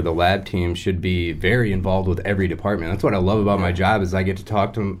team or the lab team should be very involved with every department. That's what I love about my job is I get to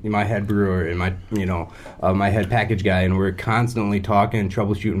talk to my head brewer and my head package guy, and we're constantly talking,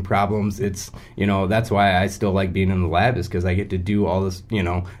 troubleshooting problems. It's that's why I still like being in the lab is because I get to do all this.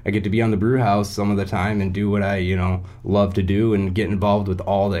 I get to be on the brew house some of the time and do what I love to do and get involved with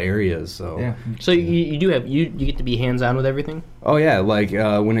all the areas. So Yeah. So you do have you get to be hands on with everything. Oh yeah, like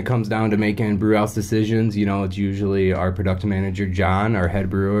when it comes down to making brew house decisions, it's usually our production manager John, our head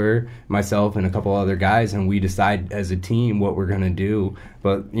brewer, myself, and a couple other guys, and we decide as a team what we're gonna do.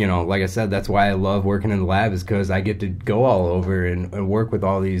 But like I said, that's why I love working in the lab is because I get to go all over and work with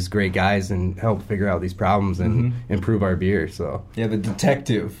all these great guys and help figure out these problems and improve our beer. So Yeah, the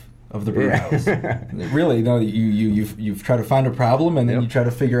detective of the brew house. Really, you've tried to find a problem and then you try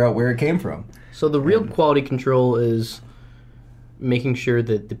to figure out where it came from. So the real quality control is making sure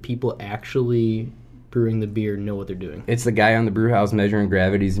that the people actually brewing the beer know what they're doing? It's the guy on the brew house measuring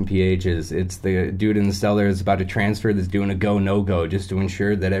gravities and pHs. It's the dude in the cellar that's about to transfer that's doing a go, no-go just to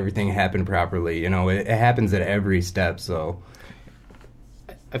ensure that everything happened properly. It happens at every step, so...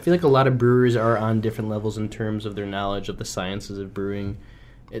 I feel like a lot of brewers are on different levels in terms of their knowledge of the sciences of brewing.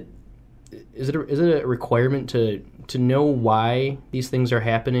 Is it a requirement to know why these things are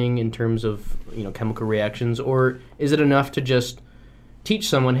happening in terms of chemical reactions, or is it enough to just teach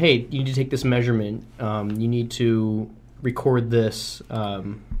someone, hey, you need to take this measurement, you need to record this?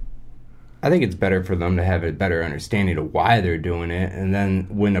 I think it's better for them to have a better understanding of why they're doing it, and then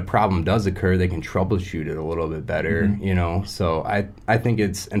when a problem does occur, they can troubleshoot it a little bit better, So I think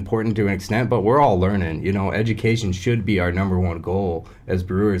it's important to an extent, but we're all learning. Education should be our number one goal as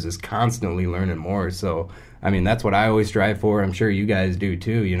brewers, is constantly learning more. So, I mean, that's what I always strive for. I'm sure you guys do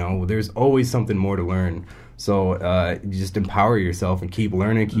too, There's always something more to learn. So you just empower yourself and keep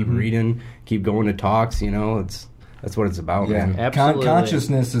learning, keep reading, keep going to talks, That's what it's about, man. Absolutely.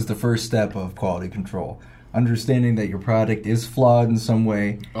 Consciousness is the first step of quality control. Understanding that your product is flawed in some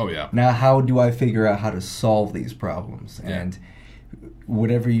way. Oh, yeah. Now, how do I figure out how to solve these problems? Yeah. And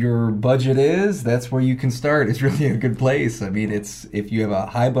whatever your budget is, that's where you can start. It's really a good place. I mean, if you have a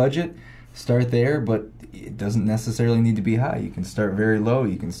high budget, start there, but it doesn't necessarily need to be high. You can start very low.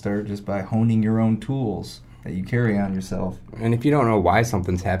 You can start just by honing your own tools that you carry on yourself. And if you don't know why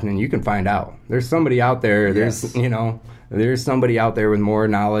something's happening, you can find out. There's somebody out there. Yes. There's somebody out there with more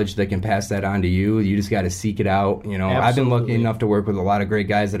knowledge that can pass that on to you. You just got to seek it out. I've been lucky enough to work with a lot of great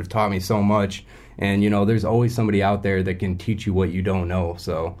guys that have taught me so much. And there's always somebody out there that can teach you what you don't know.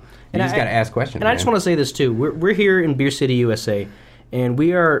 So you just got to ask questions. And I just want to say this too: we're here in Beer City, USA, and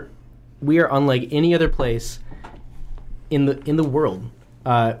we are unlike any other place in the world.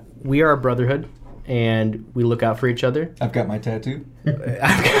 We are a brotherhood. And we look out for each other. I've got my tattoo.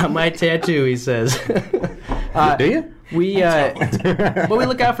 I've got my tattoo, he says. Do you? But we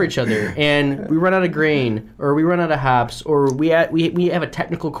look out for each other, and we run out of grain, or we run out of hops, or we have a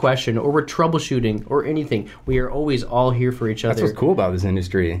technical question, or we're troubleshooting, or anything. We are always all here for each other. That's what's cool about this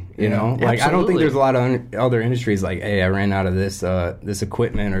industry, I don't think Absolutely. there's a lot of other industries like, hey, I ran out of this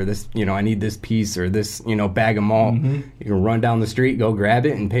equipment, or this, I need this piece, or this, bag of malt. You can run down the street, go grab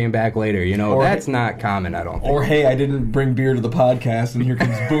it, and pay him back later. That's not common, I don't think. Or, hey, I didn't bring beer to the podcast, and here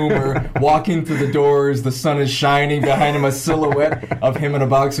comes Boomer walking through the doors. The sun is shining behind him, a silhouette of him and a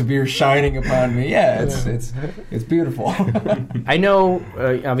box of beer shining upon me. Yeah, it's beautiful. I know,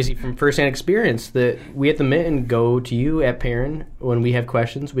 obviously, from firsthand experience, that we at the Mitten go to you at Perrin when we have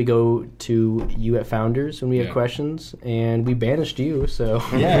questions. We go to you at Founders when we have questions, and we banished you. So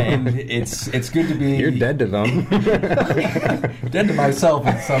yeah, and it's good to be. You're dead to them. Dead to myself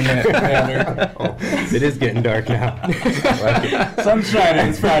in some manner. It is getting dark now. Sun's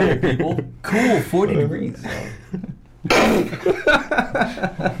shining. It's Friday, people. Cool, 40 degrees.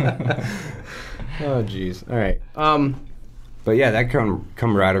 Oh, jeez. All right. But yeah, that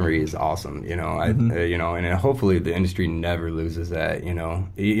camaraderie is awesome. And hopefully the industry never loses that.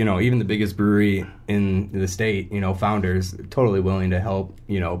 Even the biggest brewery in the state, Founders, totally willing to help.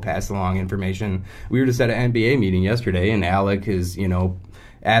 Pass along information. We were just at an NBA meeting yesterday, and Alec is,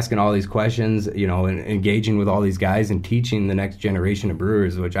 asking all these questions, and engaging with all these guys and teaching the next generation of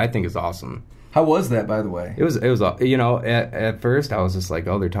brewers, which I think is awesome. How was that, by the way? It was at first I was just like,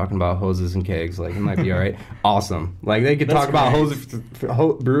 oh, they're talking about hoses and kegs, like it might be all right. Awesome. Like they could talk about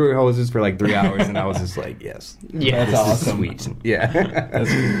brewery hoses for like 3 hours, and I was just like, yes. Yeah, that's awesome. Sweet. Yeah.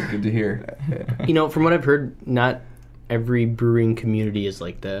 That's good to hear. From what I've heard, not every brewing community is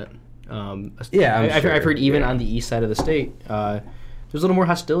like that. I've heard even on the east side of the state, there's a little more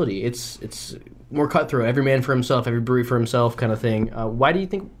hostility. It's more cutthroat. Every man for himself, every brewery for himself kind of thing. Why do you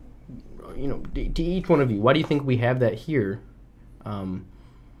think, to each one of you, why do you think we have that here,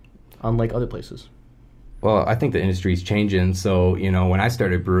 unlike other places? Well, I think the industry's changing. So, when I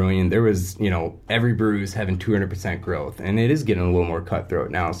started brewing, there was, every brewer's having 200% growth, and it is getting a little more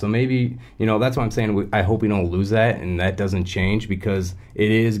cutthroat now. So maybe, that's why I'm saying I hope we don't lose that, and that doesn't change, because it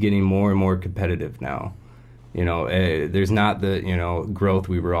is getting more and more competitive now. There's not the, growth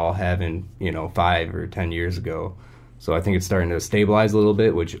we were all having, 5 or 10 years ago. So I think it's starting to stabilize a little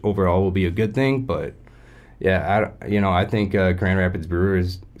bit, which overall will be a good thing. But yeah, I think Grand Rapids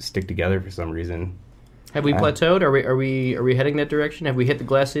brewers stick together for some reason. Have we plateaued? Are we heading that direction? Have we hit the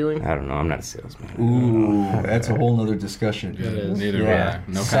glass ceiling? I don't know. I'm not a salesman. Ooh, that's a whole nother discussion. Yeah, neither am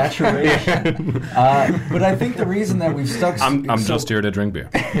I. No saturation. But I think the reason that we've stuck. I'm just here to drink beer.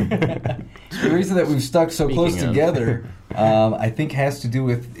 The reason that we've stuck so close together, I think, has to do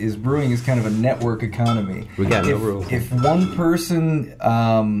with brewing is kind of a network economy. We got no rules. If one person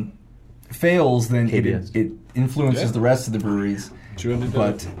fails, then KBS. it influences the rest of the breweries.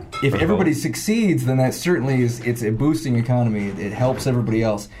 But if For everybody both. succeeds, then that certainly it's a boosting economy. It helps everybody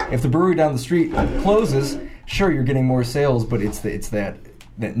else. If the brewery down the street closes, sure, you're getting more sales, but it's that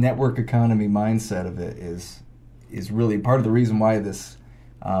network economy mindset of it is really part of the reason why this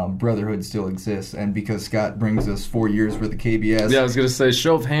brotherhood still exists. And because Scott brings us 4 years worth of KBS. Yeah, I was going to say,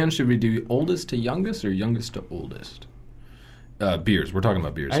 show of hands, should we do oldest to youngest or youngest to oldest? Beers. We're talking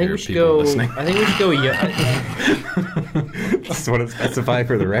about beers I think here. we should people go. listening. I think we should go. Just want to specify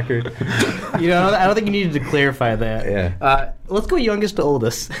for the record. You know, I don't think you needed to clarify that. Yeah. Let's go youngest to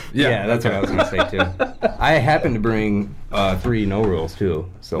oldest. Yeah, that's what I was going to say too. I happened to bring 3 no rules too.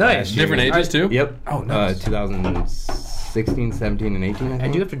 So Nice. last year- Different ages too? Yep. Oh, nice. 2016, 17, and 18. I I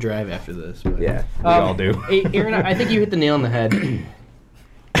think. do have to drive after this. But. Yeah, we all do. Hey, Aaron, I think you hit the nail on the head.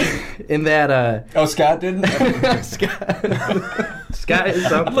 In that, Oh, Scott didn't? Scott is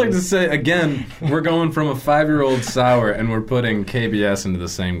something. I'd like to say, again, we're going from a 5-year-old sour and we're putting KBS into the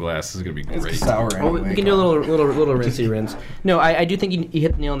same glass. This is going to be It's great. sour Well, anyway. we can do a little rinsey rinse. No, I do think you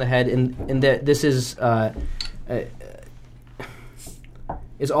hit the nail on the head, in that this is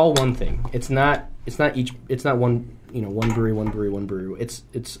it's all one thing. It's not one one brewery.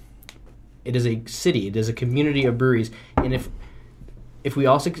 It is a city. It is a community of breweries, and if we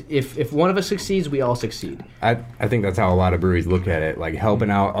all if one of us succeeds, we all succeed. I think that's how a lot of breweries look at it. Like helping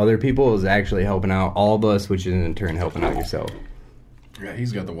out other people is actually helping out all of us, which is in turn helping out yourself. Yeah,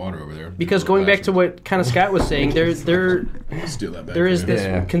 he's got the water over there. Because going back to what kind of Scott was saying, there Steal that back. there is from this you.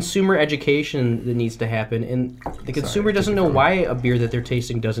 Yeah. consumer education that needs to happen, and the consumer doesn't know why a beer that they're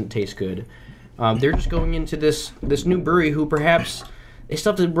tasting doesn't taste good. They're just going into this new brewery who perhaps they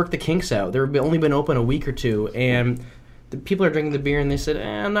still have to work the kinks out. They've only been open a week or two, and the people are drinking the beer and they said,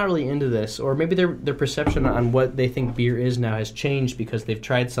 I'm not really into this. Or maybe their perception on what they think beer is now has changed because they've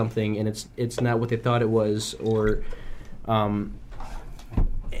tried something and it's not what they thought it was. Or and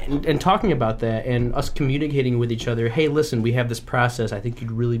talking about that and us communicating with each other, hey, listen, we have this process. I think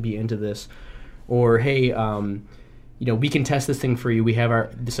you'd really be into this. Or, hey, we can test this thing for you. We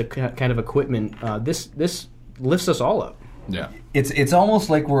have this kind of equipment. This lifts us all up. Yeah. It's almost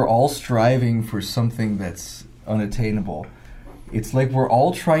like we're all striving for something that's unattainable. It's like we're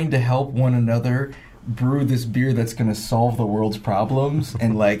all trying to help one another brew this beer that's going to solve the world's problems.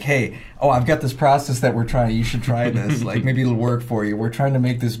 And like, hey, I've got this process that we're trying. You should try this. Like, maybe it'll work for you. We're trying to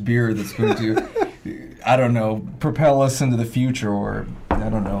make this beer that's going to, I don't know, propel us into the future, or I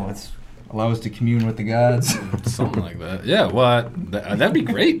don't know. It's allow us to commune with the gods. Something like that. Yeah, well, that'd be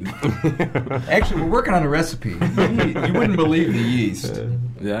great. Actually, we're working on a recipe. You wouldn't believe the yeast.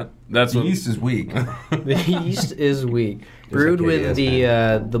 Yeah, that's The what. yeast is weak. The yeast is weak, brewed okay, with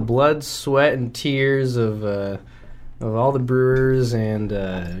yes, the blood, sweat, and tears of all the brewers,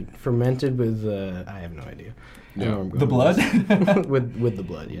 and fermented with I have no idea. I don't know where I'm The going blood? with the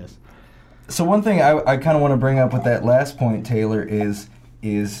blood, yes. So one thing I kind of want to bring up with that last point, Taylor, is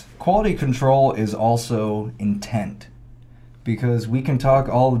quality control is also intent. Because we can talk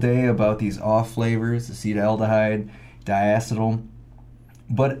all day about these off flavors, acetaldehyde, diacetyl,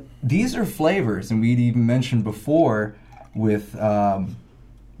 but these are flavors, and we'd even mentioned before with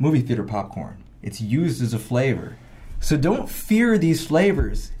movie theater popcorn. It's used as a flavor. So don't fear these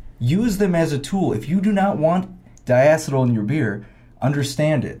flavors. Use them as a tool. If you do not want diacetyl in your beer,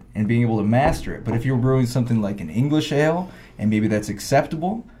 understand it and being able to master it. But if you're brewing something like an English ale, and maybe that's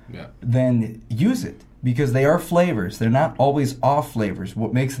acceptable, Yeah. then use it. Because they are flavors. They're not always off flavors.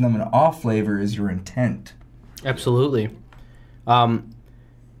 What makes them an off flavor is your intent. Absolutely.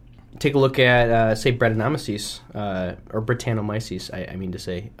 Take a look at, say, Brettanomyces, or Brettanomyces, I mean to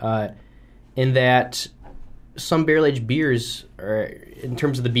say, in that some barrel-aged beers, are, in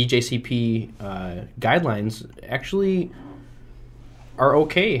terms of the BJCP guidelines, actually are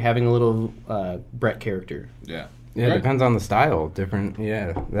okay having a little Brett character. Yeah. Yeah, it depends on the style. Different.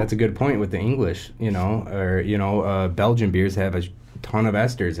 Yeah, that's a good point with the English. Belgian beers have a ton of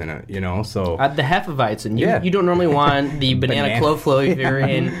esters in it. So The Hefeweizen, Yeah. you don't normally want the banana clove flavor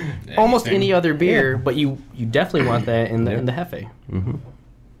in almost any other beer, but you definitely want that in the Hefe. Mm-hmm.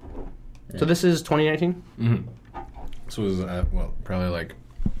 So this is 2019? Mm-hmm. So it was, probably like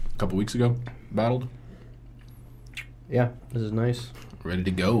a couple weeks ago, bottled, Yeah, this is nice. ready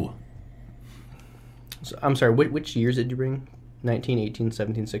to go. So, I'm sorry, which years did you bring? 19, 18,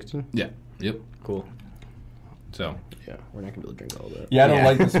 17, 16? Yeah. Yep. Cool. So. Yeah, we're not going to be able to drink all of that. Yeah, I don't Yeah.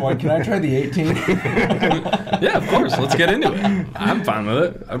 like this one. Can I try the 18? Yeah, of course. Let's get into it. I'm fine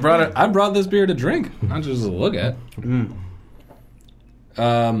with it. I brought this beer to drink, not just to look at.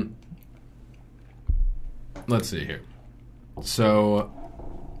 Let's see here. So,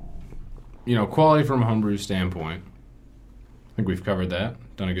 quality from a homebrew standpoint. I think we've covered that.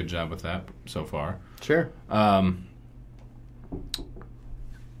 Done a good job with that so far. Sure. I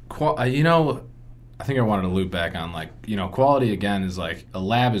think I wanted to loop back on quality again is like a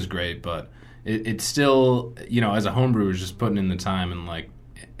lab is great, but it's still as a homebrewer is just putting in the time and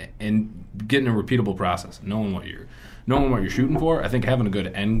getting a repeatable process, knowing what you're shooting for. I think having a good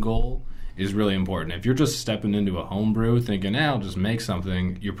end goal is really important. If you're just stepping into a homebrew thinking, I'll just make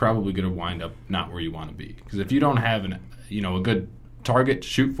something, you're probably going to wind up not where you want to be. Because if you don't have a good target to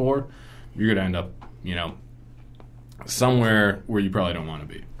shoot for, you're going to end up somewhere where you probably don't want to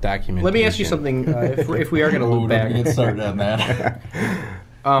be. Documentation. Let me ask you something. If we are going to loop back, Get started on that.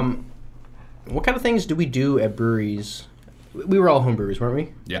 what kind of things do we do at breweries? We were all homebrewers, weren't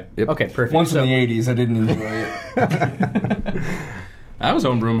we? Yeah. Yep. Okay, perfect. Once in the 80s, I didn't enjoy it. I was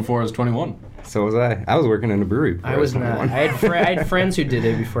homebrewing before I was 21. So was I. I was working in a brewery before I was not. 21. I had friends who did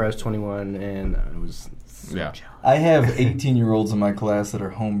it before I was 21, and I was Yeah. I have 18-year-olds in my class that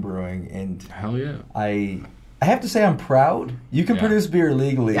are homebrewing, and Hell yeah. I have to say I'm proud. You can Yeah. produce beer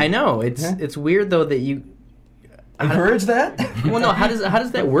legally. I know it's Yeah. it's weird though that you. Encourage that? Well, no. How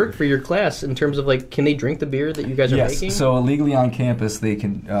does that work for your class in terms of can they drink the beer that you guys are Yes. making? So legally on campus, they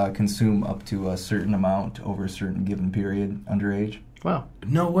can consume up to a certain amount over a certain given period underage. Wow,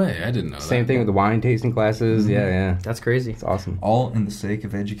 No way. I didn't know that. Same thing with the wine tasting classes. Mm-hmm. Yeah. that's crazy. It's awesome. All in the sake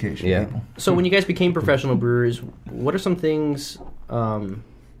of education, Yeah. people. So when you guys became professional brewers, what are some things that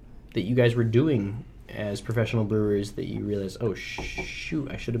you guys were doing as professional brewers that you realized, oh shoot,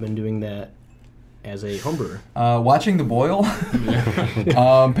 I should have been doing that as a home brewer? Watching the boil,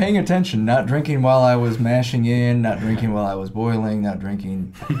 paying attention, not drinking while I was mashing in, not drinking while I was boiling, not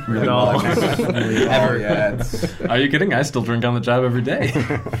drinking really At while all. I was really, Ever. Are you kidding? I still drink on the job every day.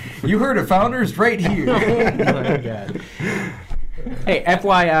 You heard it, founders, right here. Oh my god. Hey,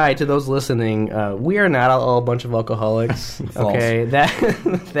 FYI to those listening, we are not all a bunch of alcoholics. False. Okay,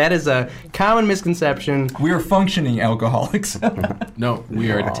 that is a common misconception. We are functioning alcoholics. No,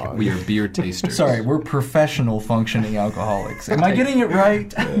 we are beer tasters. Sorry, we're professional functioning alcoholics. Am I getting it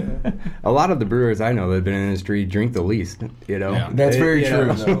right? A lot of the brewers I know that have been in the industry drink the least. Yeah. That's very You true.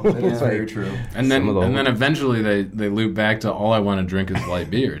 know, though. That is like- very true. And then Some of the- eventually they loop back to all I want to drink is light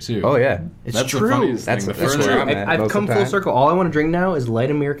beer too. Oh yeah. It's That's true. the funniest That's- thing. The that's further where I'm at. I've most of come the full time. circle. All I want to drink now is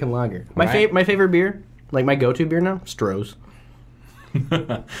light American lager. Right. My favorite beer, like my go-to beer now, Stroh's.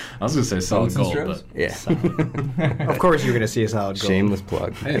 I was gonna say solid Solid gold, Strohs? but Yeah. Of course, you're gonna see a solid gold. Shameless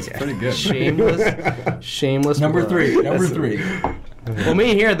plug. hey, it's pretty good. Shameless. Number plug. 3. Number 3. Well,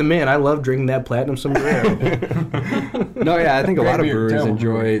 me here at the Mint, I love drinking that Platinum Sombrero. No, yeah, I think a Great lot of beer, brewers terrible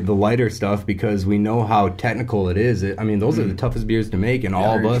enjoy the lighter stuff because we know how technical it is. Those are the toughest beers to make, and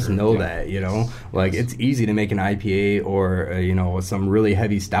all of very us true, know yeah. that. Like it's easy to make an IPA or some really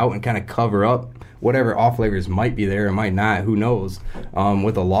heavy stout and kind of cover up whatever off flavors might be there or might not. Who knows?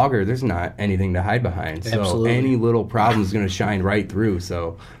 With a lager, there's not anything to hide behind. So Absolutely. any little problem is going to shine right through.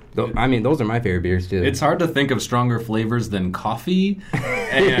 So. Those are my favorite beers too. It's hard to think of stronger flavors than coffee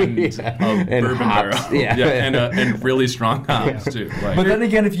and Yeah. a And bourbon hops, barrel. yeah. And really strong hops too. Like, But then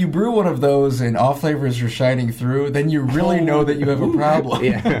again, if you brew one of those and all flavors are shining through, then you really know that you have a problem.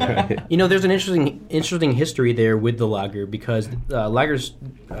 yeah. There's an interesting history there with the lager because lagers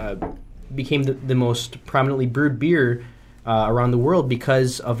became the most prominently brewed beer around the world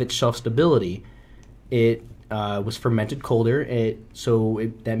because of its shelf stability. It was fermented colder,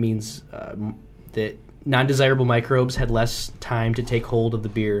 that means that non-desirable microbes had less time to take hold of the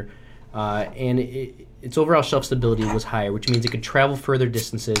beer, and its overall shelf stability was higher, which means it could travel further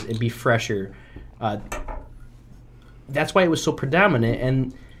distances and be fresher. That's why it was so predominant,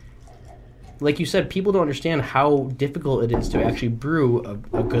 and like you said, people don't understand how difficult it is to actually brew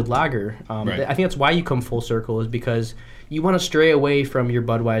a good lager. Right. I think that's why you come full circle, is because you want to stray away from your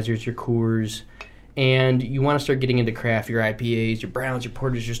Budweisers, your Coors, and you want to start getting into craft, your IPAs, your browns, your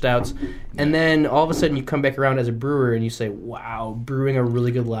porters, your stouts, and then all of a sudden you come back around as a brewer and you say, wow, brewing a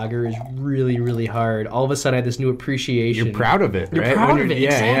really good lager is really, really hard. All of a sudden I have this new appreciation. You're proud of it, You're right? proud When of it, Yeah,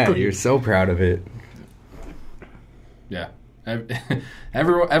 exactly. yeah. You're so proud of it. yeah.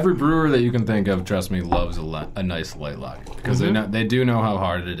 Every brewer that you can think of, trust me, loves a nice light lager because they do know how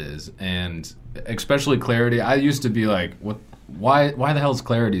hard it is, and especially clarity. I used to be like, what? Why the hell is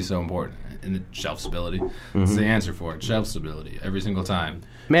clarity so important? And the shelf stability. It's the answer for it. Shelf stability every single time.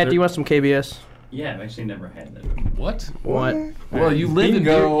 Matt, do you want some KBS? Yeah, I've actually never had that. What? What? Well, you live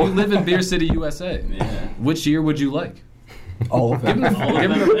Bingo. you live in Beer City, USA. Yeah. Which year would you like? All of them. Give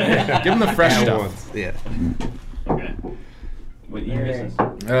them the fresh stuff. Yeah. Okay. What year is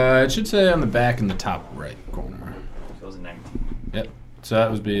this? It should say on the back in the top right corner. So it was 19. Yep. So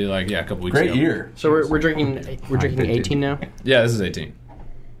that would be like a couple weeks Great ago. year. So we're drinking 18 now. Yeah, this is 18.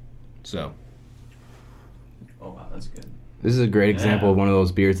 So Oh wow, that's good. This is a great example Yeah. of one of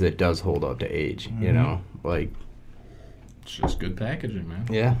those beers that does hold up to age. You know, like it's just good packaging, man.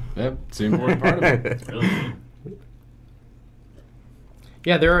 yeah. Yep, it's the important part of it. It's really good.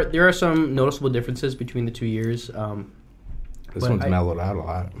 Yeah, there are some noticeable differences between the 2 years. This But one's I- mellowed out a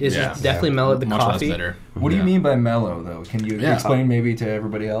lot. It's Yeah. definitely mellowed the Much coffee. less bitter. What do you Yeah. mean by mellow, though? Can you Yeah. explain maybe to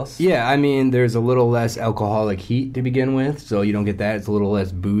everybody else? Yeah, I mean, there's a little less alcoholic heat to begin with, so you don't get that. It's a little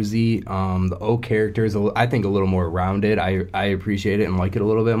less boozy. The oak character is, I think, a little more rounded. I appreciate it and like it a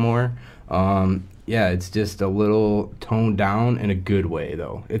little bit more. Yeah, it's just a little toned down in a good way,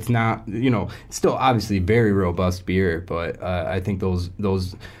 though. It's not, it's still obviously very robust beer, but I think those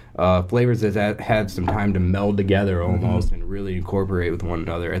flavors that have some time to meld together almost and really incorporate with one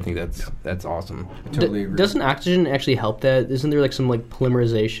another, I think that's awesome. Totally agree. Doesn't oxygen actually help that? Isn't there like some like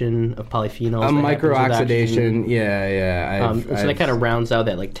polymerization of polyphenols? A that happens with micro-oxidation, oxygen? yeah. So that kind of rounds out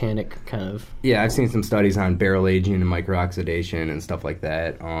that like tannic kind of. Yeah, I've seen some studies on barrel aging and micro-oxidation and stuff like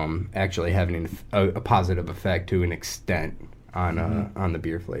that, actually having a positive effect to an extent on the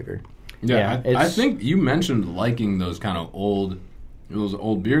beer flavor. Yeah, Yeah, I it's- think you mentioned liking those kind of old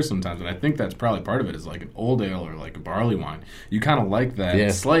beers sometimes, and I think that's probably part of it. Is like an old ale or like a barley wine. You kind of like that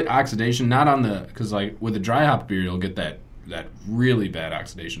Yeah. slight oxidation, not on the because like with a dry hop beer you'll get that really bad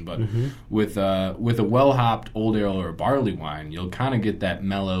oxidation, but with a well hopped old ale or a barley wine you'll kind of get that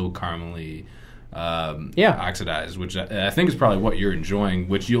mellow caramely. Oxidized, which I think is probably what you're enjoying,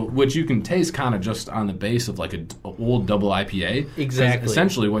 which you can taste kind of just on the base of like a old double IPA. 'Cause Exactly.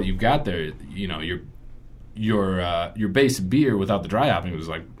 essentially, what you've got there, your base beer without the dry hopping was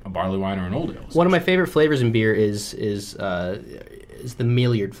like a barley wine or an old ale. One of my favorite flavors in beer is the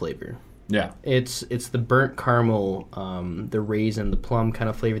Maillard flavor. Yeah, It's the burnt caramel, the raisin, the plum kind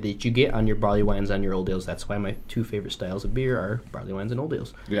of flavor that you get on your barley wines, on your old ales. That's why my two favorite styles of beer are barley wines and old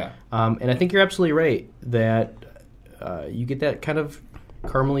ales. yeah, And I think you're absolutely right that you get that kind of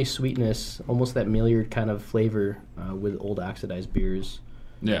caramely sweetness, almost that Maillard kind of flavor with old oxidized beers.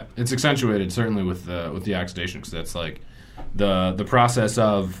 yeah. It's accentuated certainly with the oxidation because that's like the process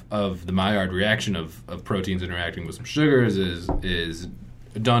of the Maillard reaction of proteins interacting with some sugars is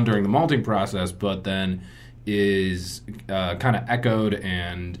done during the malting process, but then is kind of echoed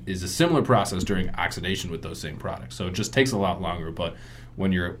and is a similar process during oxidation with those same products. So it just takes a lot longer. But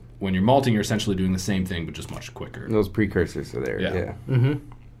when you're malting, you're essentially doing the same thing, but just much quicker. Those precursors are there. Yeah. Yeah. Mm-hmm.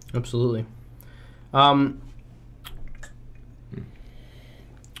 Absolutely.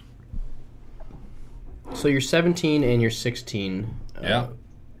 So you're 17 and you're 16. Yeah.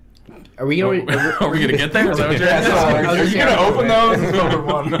 Are we going? Are we gonna get there? Is that what you're I was Are you gonna open those?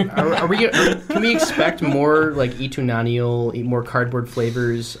 Are we? Can we expect more like etunanial, more cardboard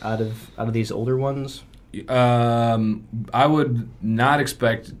flavors out of these older ones? I would not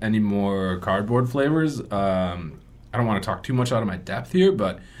expect any more cardboard flavors. I don't want to talk too much out of my depth here,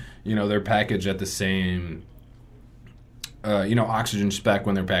 but they're packaged at the same oxygen spec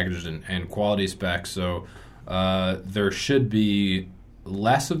when they're packaged and quality spec. So there should be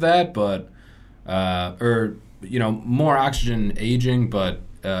less of that, but more oxygen aging, but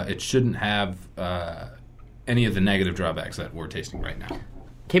it shouldn't have any of the negative drawbacks that we're tasting right now.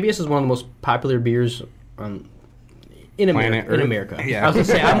 KBS is one of the most popular beers in Planet America. In Earth? America, Yeah. I was gonna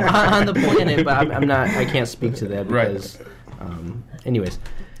say I'm on the planet, but I'm not. I can't speak to that Right. because. Anyways,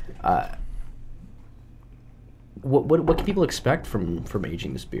 what can people expect from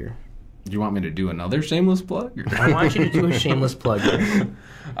aging this beer? Do you want me to do another shameless plug? I want you to do a shameless plug.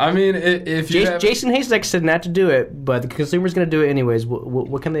 I mean, if you have, Jason Hasek said not to do it, but the consumer's going to do it anyways.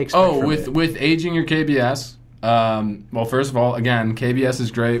 What can they expect? from it? with aging your KBS. Well, first of all, again, KBS is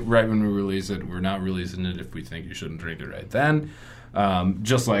great right when we release it. We're not releasing it if we think you shouldn't drink it right then.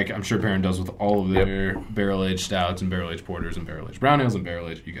 Just like I'm sure Perrin does with all of their barrel-aged stouts and barrel-aged porters and barrel-aged brown ales and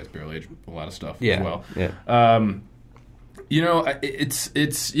barrel-aged. You guys barrel-age a lot of stuff as well. Yeah. It's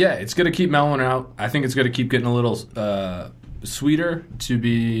going to keep mellowing out. I think it's going to keep getting a little sweeter to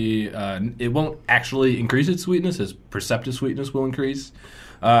be. It won't actually increase its sweetness. Its perceptive sweetness will increase,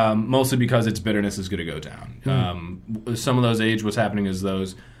 mostly because its bitterness is going to go down. Some of those age, what's happening is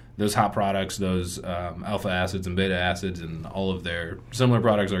those hop products, those alpha acids and beta acids, and all of their similar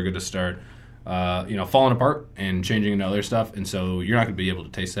products are going to start. Falling apart and changing into other stuff, and so you're not going to be able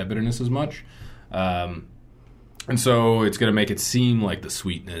to taste that bitterness as much. And so it's going to make it seem like the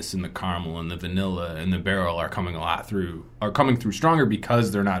sweetness and the caramel and the vanilla and the barrel are coming through stronger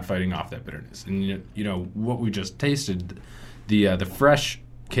because they're not fighting off that bitterness. And what we just tasted, the fresh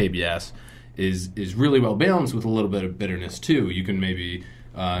KBS is really well balanced with a little bit of bitterness too. You can maybe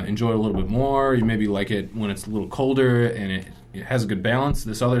enjoy it a little bit more. You maybe like it when it's a little colder and it has a good balance.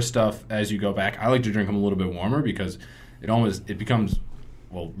 This other stuff, as you go back, I like to drink them a little bit warmer because it becomes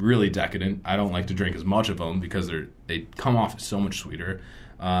really decadent. I don't like to drink as much of them because they come off so much sweeter,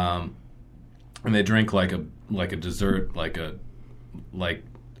 and they drink like a dessert,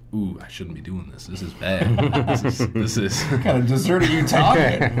 ooh, I shouldn't be doing this. This is bad. This is What kind of dessert are you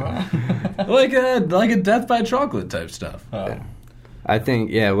talking? like a death by chocolate type stuff. I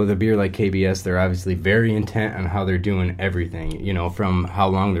think, with a beer like KBS, they're obviously very intent on how they're doing everything, from how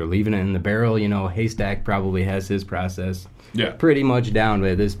long they're leaving it in the barrel. Haystack probably has his process pretty much down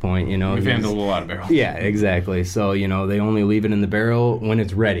at this point. We've handled a lot of barrels. Yeah, exactly. So, they only leave it in the barrel when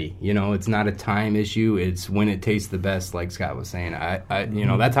it's ready. It's not a time issue. It's when it tastes the best, like Scott was saying.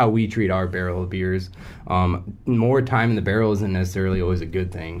 That's how we treat our barrel of beers. More time in the barrel isn't necessarily always a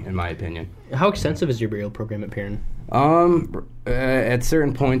good thing, in my opinion. How extensive is your barrel program at Perrin? At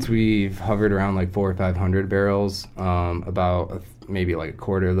certain points, we've hovered around like 400 or 500 barrels. About maybe like a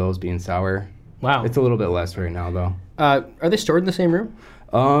quarter of those being sour. Wow. It's a little bit less right now, though. Are they stored in the same room?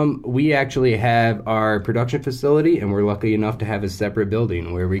 We actually have our production facility, and we're lucky enough to have a separate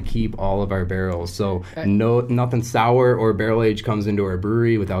building where we keep all of our barrels. So nothing sour or barrel aged comes into our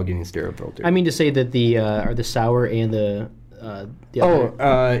brewery without getting stereofiltered. I mean to say that are the sour and the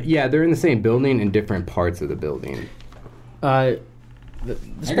other... they're in the same building in different parts of the building.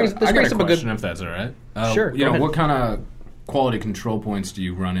 This brings up a question, if that's all right. Sure. Go ahead. What kind of quality control points do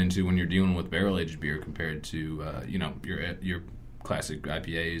you run into when you're dealing with barrel aged beer compared to your classic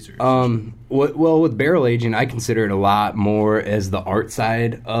IPAs? With barrel aging, I consider it a lot more as the art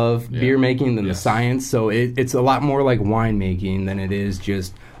side of beer making than the science. So it's a lot more like winemaking than it is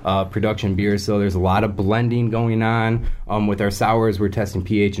just production beer. So there's a lot of blending going on. With our sours, we're testing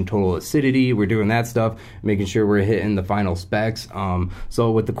pH and total acidity. We're doing that stuff, making sure we're hitting the final specs.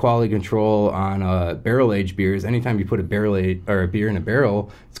 So with the quality control on barrel aged beers, anytime you put a beer in a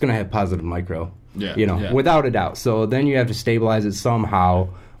barrel, it's going to have positive micro. Without a doubt. So then you have to stabilize it somehow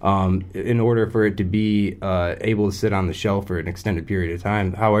in order for it to be able to sit on the shelf for an extended period of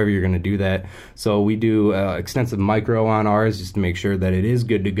time, however you're going to do that. So we do extensive micro on ours just to make sure that it is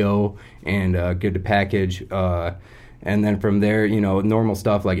good to go and good to package. And then from there, normal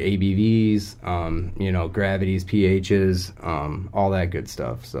stuff like ABVs, gravities, pHs, all that good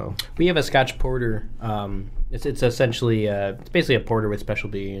stuff. So we have a Scotch porter. It's essentially it's basically a porter with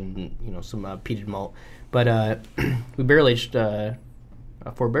specialty and some peated malt. But we barrel aged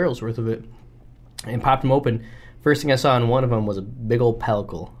 4 barrels worth of it and popped them open. First thing I saw in one of them was a big old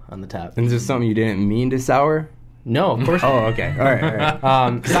pellicle on the top. And is this something you didn't mean to sour? No, of course not. Oh, okay. All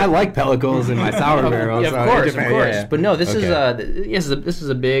right. Because I like pellicles in my sour barrels. Yeah, of course. Yeah. But no, this is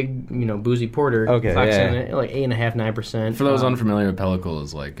a big, boozy porter. Okay, in like 8.5-9%. For those unfamiliar, pellicle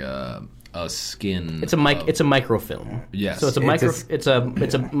is like a skin. It's a microfilm. Yes. So it's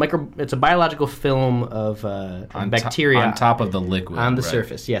a biological film of bacteria on top of the liquid on the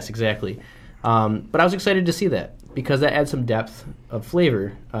surface. Yes, exactly. But I was excited to see that because that adds some depth of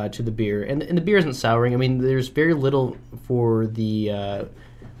flavor to the beer, and the beer isn't souring. I mean, there's very little for the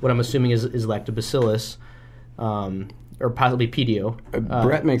what I'm assuming is lactobacillus or possibly pedio.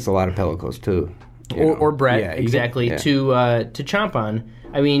 Brett makes a lot of pellicles too. Or Brett, exactly, to chomp on.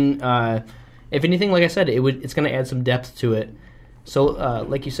 I mean, if anything, like I said, it's going to add some depth to it. So,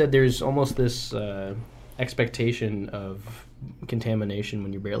 like you said, there's almost this expectation of contamination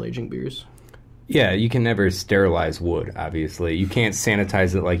when you're barrel aging beers. Yeah, you can never sterilize wood, obviously. You can't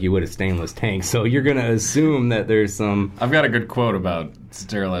sanitize it like you would a stainless tank, so you're going to assume that there's some... I've got a good quote about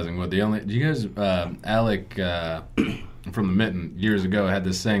sterilizing wood. Do you guys... Alec from the Mitten years ago had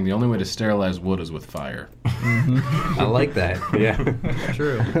this saying, the only way to sterilize wood is with fire. I like that. Yeah.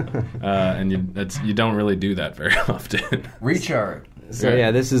 True. And you don't really do that very often. Recharge.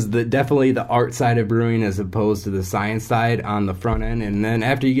 So this is definitely the art side of brewing as opposed to the science side on the front end. And then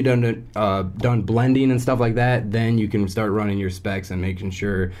after you get done blending and stuff like that, then you can start running your specs and making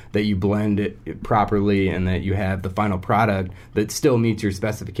sure that you blend it properly and that you have the final product that still meets your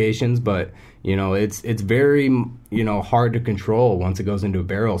specifications. But it's very hard to control once it goes into a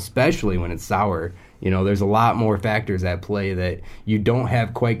barrel, especially when it's sour. There's a lot more factors at play that you don't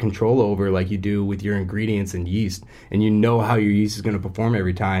have quite control over like you do with your ingredients and yeast. And how your yeast is going to perform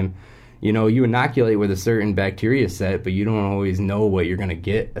every time. You inoculate with a certain bacteria set, but you don't always know what you're going to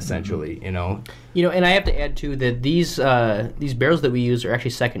get, essentially, And I have to add, too, that these barrels that we use are actually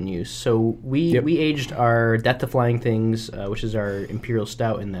second use. So we aged our Death to Flying Things, which is our Imperial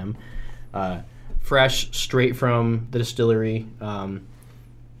Stout, in them. Fresh, straight from the distillery.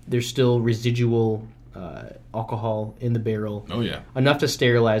 there's still residual alcohol in the barrel, Oh yeah. enough to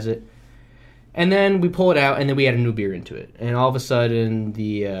sterilize it. And then we pull it out, and then we add a new beer into it. And all of a sudden,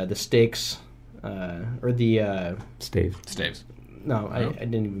 the stakes, or the... Stave. Staves. No, I No?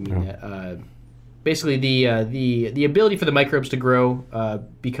 didn't even mean that. Basically, the ability for the microbes to grow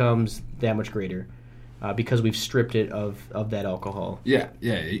becomes that much greater because we've stripped it of that alcohol. Yeah.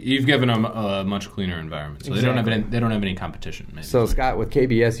 You've given them a much cleaner environment, so they don't have any competition. Maybe. So Scott, with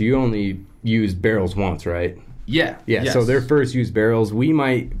KBS, you only use barrels once, right? yeah. Yeah. Yes. So their first use barrels, we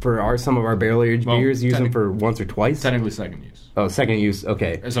might for some of our barrel aged Well, beers use them technic- for once or twice. technically second use. Oh, second use.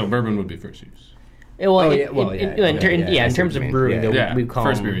 Okay. So bourbon would be first use. Well, yeah, in I see terms what of you brewing, mean. Yeah. we call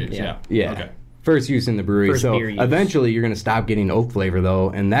first them, beer use. Yeah. Yeah. Okay. First use in the brewery. First So beer use. eventually you're going to stop getting oak flavor though,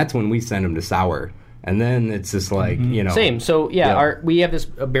 and that's when we send them to sour. And then it's just like, you know. Same. So Yeah. we have this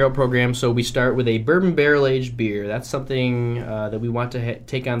barrel program. So we start with a bourbon barrel aged beer. That's something that we want to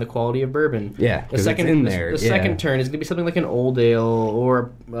take on the quality of bourbon. Yeah, The 'cause it's second in there, The yeah. second turn is going to be something like an old ale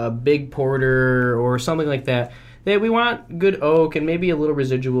or a big porter or something like that. That we want good oak and maybe a little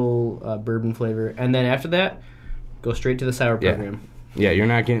residual bourbon flavor. And then after that, go straight to the sour Yeah. program. Yeah, you're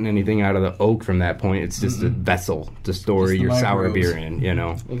not getting anything out of the oak from that point. It's just a vessel to store Just the your sour microbes. beer in, you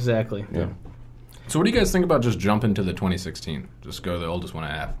know. Exactly. Yeah. So what do you guys think about just jumping to the 2016? Just go the oldest one I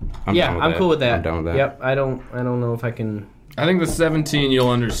have. I'm cool with that. I'm down with that. Yep. I don't know if I can. I think the 17 you'll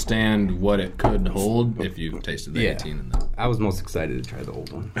understand what it could hold if you tasted the Yeah. 18 and the... I was most excited to try the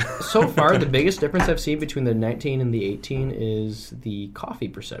old one. So far, the biggest difference I've seen between the 19 and the 18 is the coffee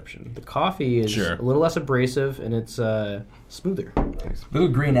perception. The coffee is Sure. a little less abrasive and it's smoother. Little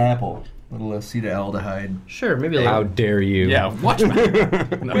green apple, little acetaldehyde. Sure, maybe How like dare you? Yeah, watch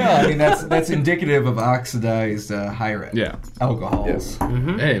that. Well, I mean that's indicative of oxidized higher Yeah. alcohols.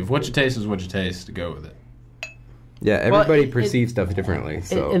 Hey, if what you taste is what you taste, go with it. Yeah, everybody it- perceives stuff differently.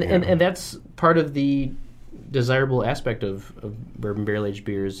 So, and, you and, know. and that's part of the desirable aspect of bourbon barrel aged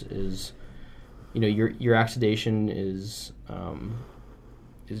beers is, your oxidation is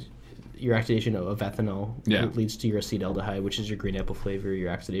your oxidation of ethanol Yeah. leads to your acetaldehyde, which is your green apple flavor. Your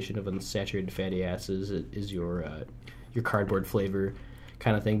oxidation of unsaturated fatty acids is your cardboard flavor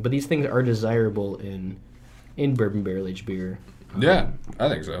kind of thing. But these things are desirable in bourbon barrel aged beer. Yeah, I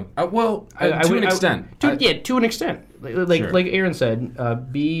think so. To an extent. To an extent. Sure. Like Aaron said,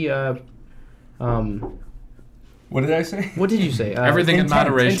 What did I say? what did you say? Everything in Intent.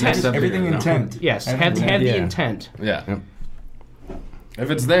 moderation. Intent. except Everything beer. No. intent. Yes, have Everything the Yeah. intent. Yeah. Yep. If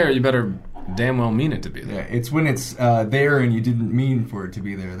it's there, you better damn well mean it to be Yeah, there. it's when it's there and you didn't mean for it to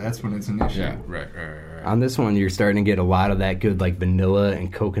be there. That's when it's an issue. Yeah, right. On this one, you're starting to get a lot of that good, like vanilla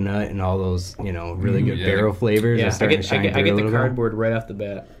and coconut and all those, really good yeah. barrel flavors. Yeah, are I starting get, to shine I through get a the little bit. cardboard right off the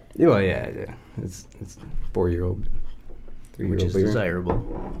bat, Well, yeah. It's 4-year-old, 3-year-old which is beer.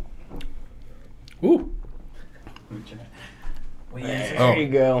 desirable. Ooh. Wait, yeah, Oh. There you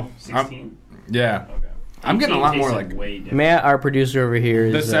go. 16? Yeah. Okay. I'm getting a 18 lot more tasted like way different. Matt, our producer over here,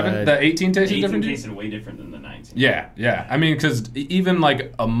 is the 18 tasted 18 different. to you? tasted way different than the 19. Yeah. I mean, because even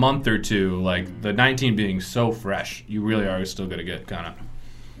like a month or two, like the 19 being so fresh, you really are still gonna get kind of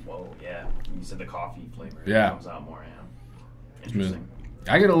Whoa, yeah. You said the coffee flavor Yeah. comes out more, yeah. smooth. Interesting.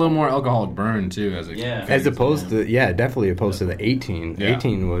 I get a little more alcoholic burn too as it Yeah. As opposed to, definitely opposed to the 18. Yeah.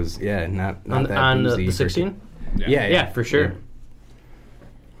 18 was, not on that boozy. the for- 16. Yeah, For sure.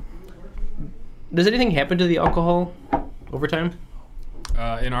 Does anything happen to the alcohol over time?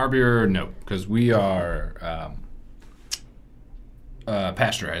 In our beer, no, because we are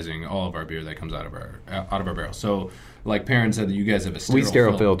pasteurizing all of our beer that comes out of our barrel. So, like Perrin said, that you guys have a We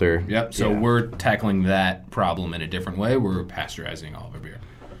sterile filter. Yep. So Yeah. we're tackling that problem in a different way. We're pasteurizing all of our beer.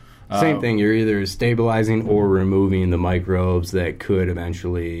 Same thing. You're either stabilizing or removing the microbes that could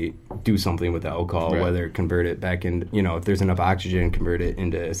eventually do something with the alcohol, Right. whether convert it back into, if there's enough oxygen, convert it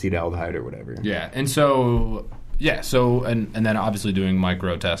into acetaldehyde or whatever. Yeah, and so and then obviously doing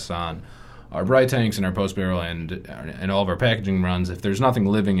micro tests on our bright tanks and our post barrel and all of our packaging runs. If there's nothing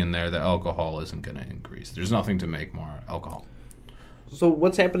living in there, the alcohol isn't going to increase. There's nothing to make more alcohol. So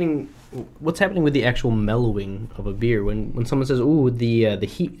what's happening with the actual mellowing of a beer when someone says, "Ooh, the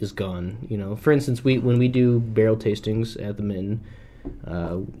heat is gone"? For instance, when we do barrel tastings at the Mitten,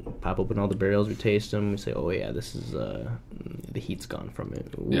 pop open all the barrels, we taste them, we say, "Oh yeah, this is the heat's gone from it."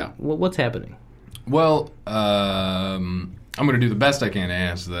 Yeah. What's happening? Well, I'm going to do the best I can to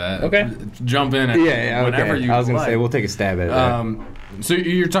answer that. Okay. Jump in whenever you I was going to like. say, we'll take a stab at it. So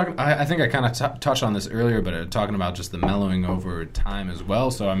you're talking. I think I kind of touched on this earlier, but talking about just the mellowing over time as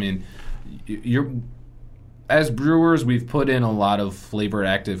well. So I mean, you're as brewers, we've put in a lot of flavor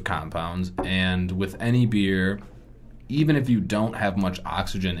active compounds, and with any beer, even if you don't have much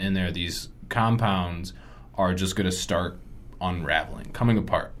oxygen in there, these compounds are just going to start unraveling, coming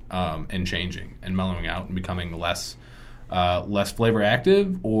apart, and changing and mellowing out and becoming less flavor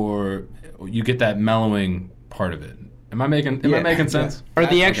active, or you get that mellowing part of it. Am I making sense? Are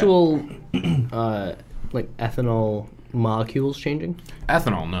the actual like ethanol molecules changing?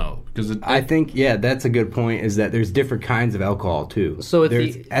 Ethanol, no, because I think that's a good point. Is that there's different kinds of alcohol too. So if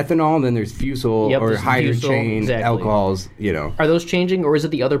there's ethanol, and then there's fusel Yep, or there's hydrogen fusel, exactly. alcohols. Are those changing, or is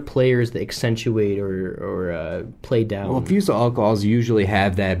it the other players that accentuate or play down? Well, fusel alcohols usually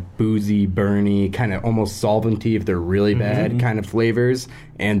have that boozy, burny, kind of almost solventy if they're really bad kind of flavors,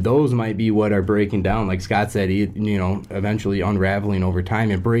 and those might be what are breaking down. Like Scott said, eventually unraveling over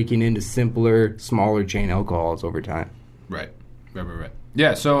time and breaking into simpler, smaller chain alcohols over time. Right.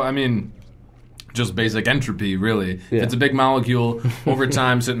 Yeah, so, I mean, just basic entropy, really. Yeah. If it's a big molecule, over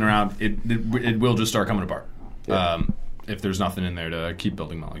time, sitting around, it will just start coming apart. Yeah. If there's nothing in there to keep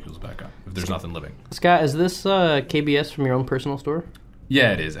building molecules back up. If there's nothing living. Scott, is this KBS from your own personal store?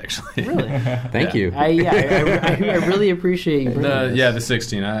 Yeah, it is, actually. Really? Thank you. I really appreciate you bringing this. The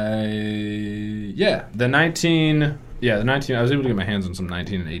 16. The 19... Yeah, the 19... I was able to get my hands on some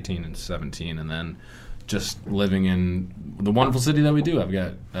 19 and 18 and 17, and then... just living in the wonderful city that we do. I've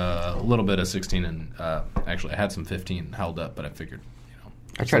got a little bit of 16 and actually I had some 15 held up, but I figured,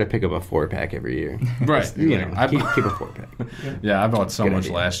 I try to pick up a 4-pack every year. Right. Keep a 4-pack. Yeah, I bought so Good much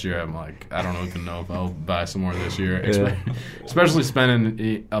idea. last year. I'm like, I don't even know if I'll buy some more this year. Especially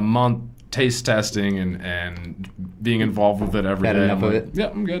spending a month taste testing and being involved with it every Had day. enough I'm of like, it? Yeah,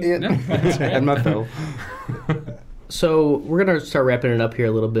 I'm good. Yeah. Had my fill. So we're going to start wrapping it up here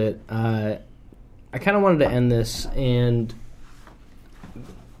a little bit. I kind of wanted to end this, and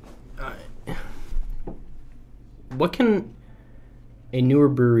what can a newer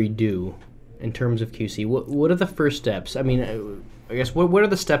brewery do in terms of QC? What are the first steps? I mean, I guess what are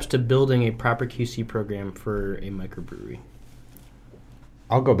the steps to building a proper QC program for a microbrewery?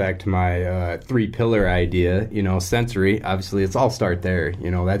 I'll go back to my 3-pillar idea. Sensory. Obviously, it's all start there.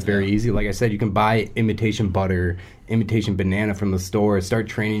 That's very easy. Like I said, you can buy imitation butter, imitation banana from the store. Start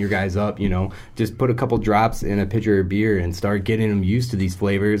training your guys up. Just put a couple drops in a pitcher of beer and start getting them used to these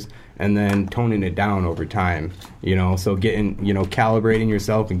flavors, and then toning it down over time. So getting calibrating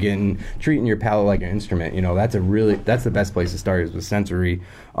yourself and treating your palate like an instrument. That's the best place to start is with sensory.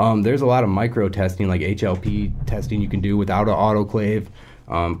 There's a lot of micro testing, like HLP testing you can do without an autoclave.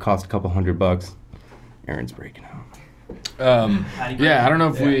 Cost a couple $100. Aaron's breaking out. I don't know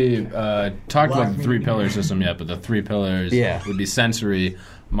if we talked about the 3-pillar system yet, but the 3 pillars would be sensory,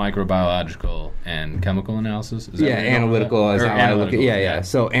 microbiological, and chemical analysis. Is that what you're analytical is how I look at it. Yeah.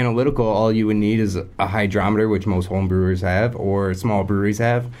 So analytical, all you would need is a hydrometer, which most home brewers have, or small breweries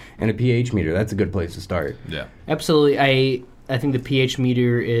have, and a pH meter. That's a good place to start. Yeah. Absolutely. I think the pH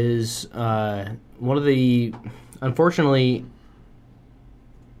meter is one of the, unfortunately,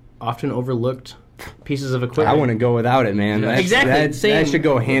 often overlooked pieces of equipment. I wouldn't go without it, man. Yeah. Exactly. That should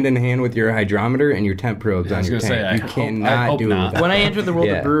go hand in hand with your hydrometer and your temp probes on your tank. You cannot do it without When I that. entered the world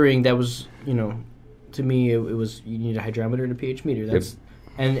of brewing, that was, to me, it was you need a hydrometer and a pH meter. That's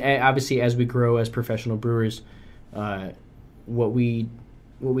and obviously as we grow as professional brewers, what we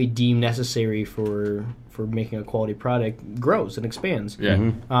deem necessary for making a quality product grows and expands. Yeah.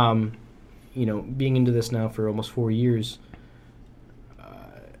 Mm-hmm. Being into this now for almost 4 years,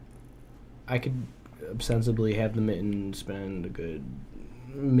 I could ostensibly have the mitten spend a good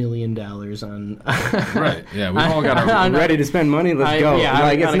 $1 million on. Right. Yeah. We've all got our. I'm ready to spend money. Let's go.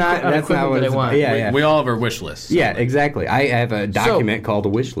 That's not what I want. We all have our wish lists. Yeah, exactly. I have a document called a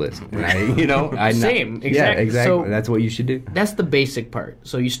wish list. And Same. Exactly. Yeah, exactly. So that's what you should do. That's the basic part.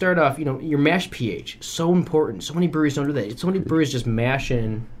 So you start off, your mash pH, so important. So many breweries don't do that. So many breweries just mash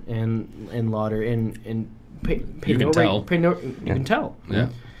in and lauter and pay You can tell. You can tell. Yeah.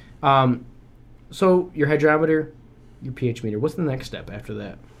 So your hydrometer, your pH meter. What's the next step after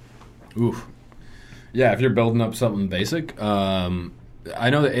that? Oof. Yeah, if you're building up something basic, I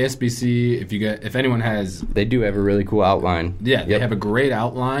know that ASBC. If anyone has, They do have a really cool outline. yeah, they have a great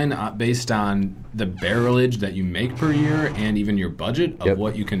outline based on the barrelage that you make per year and even your budget of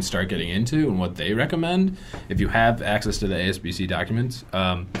what you can start getting into and what they recommend. If you have access to the ASBC documents,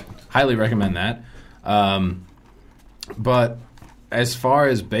 highly recommend that. But as far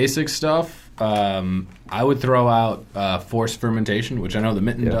as basic stuff, I would throw out forced fermentation, which I know the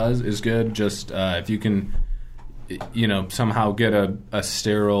Mitten does, is good. Just if you can, somehow get a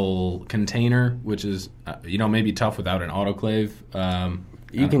sterile container, which is, maybe tough without an autoclave.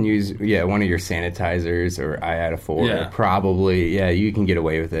 You can use one of your sanitizers or IATA4. Yeah. Probably, you can get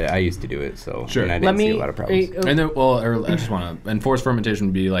away with it. I used to do it, so Sure. and I didn't see a lot of problems. And then, I just want to enforce fermentation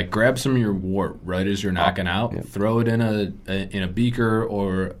would be like grab some of your wort right as you're knocking out, throw it in a beaker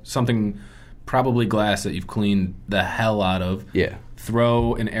or something, probably glass that you've cleaned the hell out of. Yeah.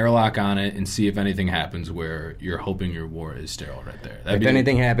 Throw an airlock on it and see if anything happens where you're hoping your wort is sterile right there. If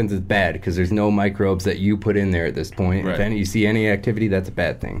anything happens, it's bad because there's no microbes that you put in there at this point. Right. If you see any activity, that's a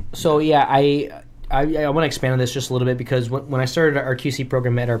bad thing. So I want to expand on this just a little bit because when I started our QC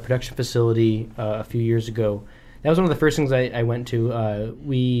program at our production facility a few years ago, that was one of the first things I went to.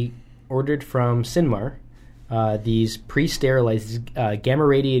 We ordered from Sinmar these pre-sterilized,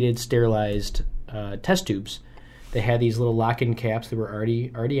 gamma-radiated sterilized test tubes. They had these little lock-in caps that were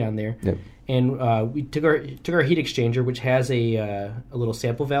already on there. Yep. And we took our heat exchanger, which has a little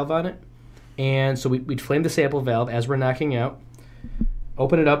sample valve on it. And so we'd flame the sample valve as we're knocking out,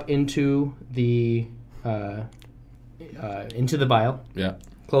 open it up into the vial,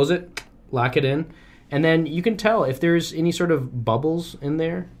 close it, lock it in, and then you can tell if there's any sort of bubbles in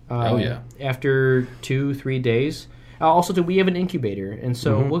there. After 2-3 days. Also, we have an incubator, and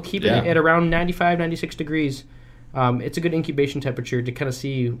so we'll keep it at around 95, 96 degrees. It's a good incubation temperature to kind of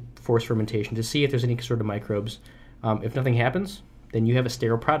see forced fermentation, to see if there's any sort of microbes. If nothing happens, then you have a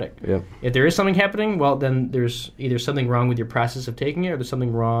sterile product. Yep. If there is something happening, well, then there's either something wrong with your process of taking it, or there's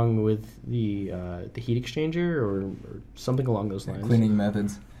something wrong with the heat exchanger, or something along those lines. Cleaning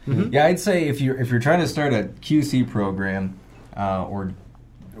methods. Mm-hmm. Yeah, I'd say if you're trying to start a QC program, or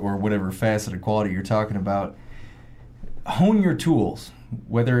whatever facet of quality you're talking about, hone your tools.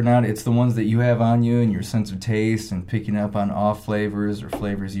 Whether or not it's the ones that you have on you and your sense of taste and picking up on off flavors or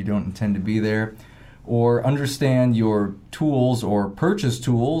flavors you don't intend to be there, or understand your tools or purchase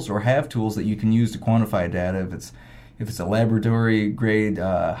tools or have tools that you can use to quantify data. If it's a laboratory grade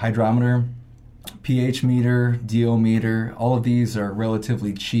hydrometer, pH meter, DO meter, all of these are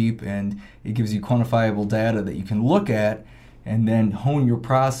relatively cheap, and it gives you quantifiable data that you can look at and then hone your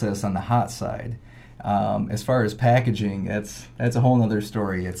process on the hot side. As far as packaging, that's a whole other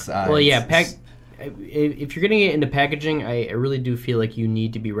story. If you're getting it into packaging, I really do feel like you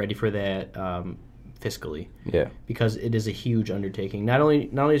need to be ready for that fiscally. Yeah. Because it is a huge undertaking. Not only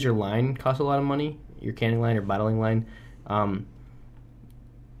does your line cost a lot of money, your canning line or bottling line,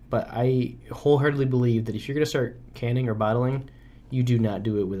 but I wholeheartedly believe that if you're going to start canning or bottling, you do not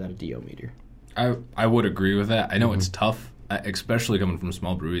do it without a DO meter. I would agree with that. I know it's tough. Especially coming from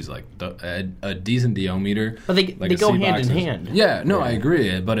small breweries, like a decent DO meter. But they go hand in hand. Yeah, no, I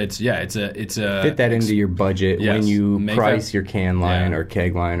agree. But it's a fit that into your budget when you price your can line or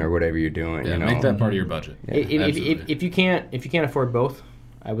keg line or whatever you're doing. Yeah, make that part of your budget. Yeah. If you can't afford both,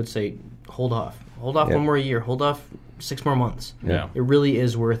 I would say hold off. Hold off one more year. Hold off 6 more months. Yeah, it really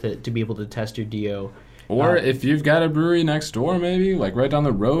is worth it to be able to test your DO. Or if you've got a brewery next door, maybe, like right down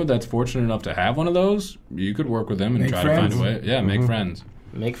the road, that's fortunate enough to have one of those, you could work with them and try to find a way. Yeah, make friends.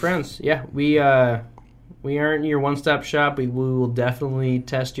 Make friends. Yeah, we aren't your one-stop shop. We will definitely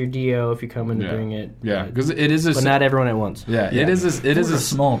test your DO if you come in to bring it. Yeah, because it is a... But not everyone at once. Yeah, it is a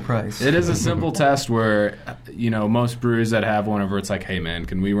small price. It is a simple test where, most breweries that have one over, it's like, hey, man,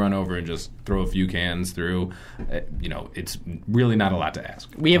 can we run over and just throw a few cans through? It's really not a lot to ask.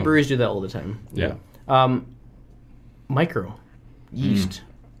 We have breweries do that all the time. Yeah. Micro, yeast,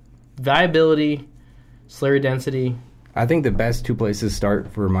 viability, slurry density. I think the best 2 places to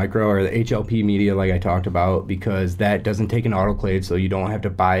start for micro are the HLP media, like I talked about, because that doesn't take an autoclave, so you don't have to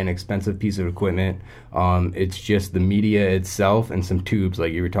buy an expensive piece of equipment. It's just the media itself and some tubes,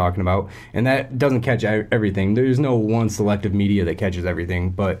 like you were talking about, and that doesn't catch everything. There's no one selective media that catches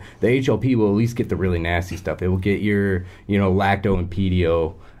everything, but the HLP will at least get the really nasty stuff. It will get your, lacto and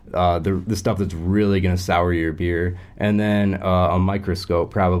PDO. The stuff that's really going to sour your beer, and then a microscope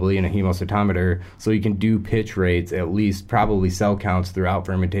probably and a hemocytometer, so you can do pitch rates, at least probably cell counts throughout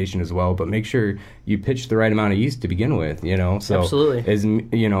fermentation as well. But make sure you pitch the right amount of yeast to begin with. So absolutely, as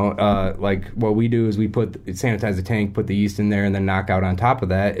like what we do is we sanitize the tank, put the yeast in there, and then knock out on top of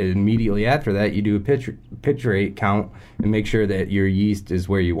that. Immediately after that, you do a pitch rate count and make sure that your yeast is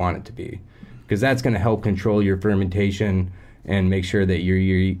where you want it to be, because that's going to help control your fermentation and make sure that your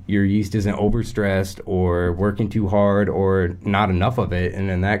yeast isn't overstressed or working too hard or not enough of it. And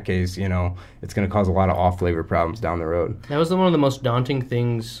in that case, it's going to cause a lot of off-flavor problems down the road. That was one of the most daunting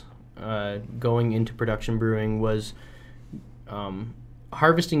things going into production brewing was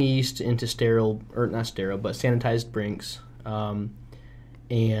harvesting yeast into sanitized brinks,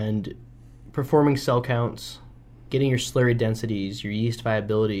 and performing cell counts, getting your slurry densities, your yeast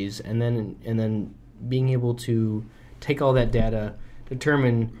viabilities, and then being able to take all that data,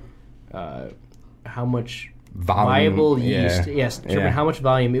 determine how much Volume, viable yeah. yeast. Yes, determine Yeah. how much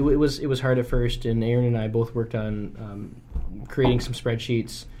volume. It was hard at first, and Aaron and I both worked on creating some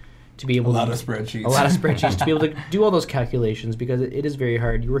spreadsheets to be able A lot to of spreadsheets. a lot of spreadsheets to be able to do all those calculations, because it is very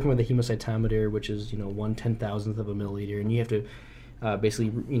hard. You're working with a hemocytometer, which is 1/10,000th of a milliliter, and you have to basically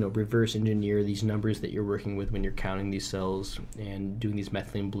reverse engineer these numbers that you're working with when you're counting these cells and doing these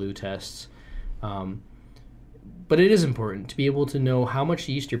methylene blue tests. But it is important to be able to know how much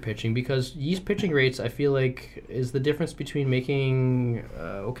yeast you're pitching, because yeast pitching rates, I feel like, is the difference between making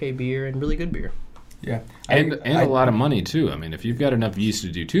okay beer and really good beer. Yeah. And a lot of money too. I mean, if you've got enough yeast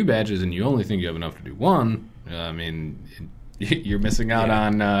to do 2 batches and you only think you have enough to do 1, I mean, you're missing out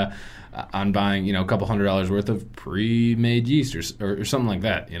on buying a couple $100 worth of pre-made yeast or something like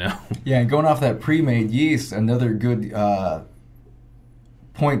that. Yeah, and going off that pre-made yeast, another good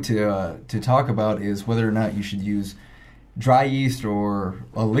point to talk about is whether or not you should use dry yeast or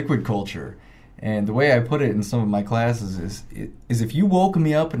a liquid culture. And the way I put it in some of my classes is if you woke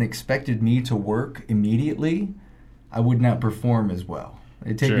me up and expected me to work immediately, I would not perform as well.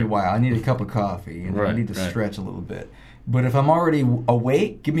 It'd take me a while. I need a cup of coffee, and I need to stretch a little bit. But if I'm already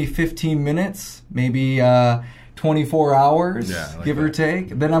awake, give me 15 minutes, maybe 24 hours, give or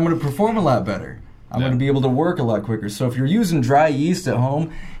take, then I'm going to perform a lot better. I'm going to be able to work a lot quicker. So if you're using dry yeast at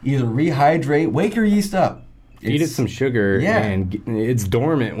home, either rehydrate, wake your yeast up. Feed it some sugar, and it's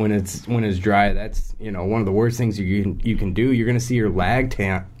dormant when it's dry. That's one of the worst things you can do. You're going to see your lag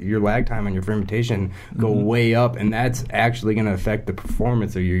time on your fermentation go way up, and that's actually going to affect the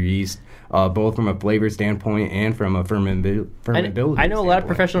performance of your yeast, both from a flavor standpoint and from a fermentability. I know a lot of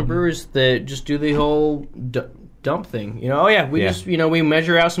professional brewers that just do the whole dump thing. Just we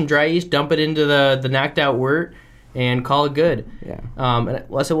measure out some dry yeast, dump it into the knocked out wort, and call it good. Yeah. And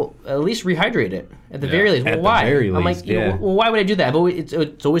I said, well, at least rehydrate it at the very least. Well, At the why? very I'm least, like, well, why would I do that? But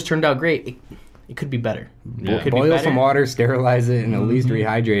it's always turned out great. It could be better. Yeah. It could Boil be better. some water, sterilize it, and at least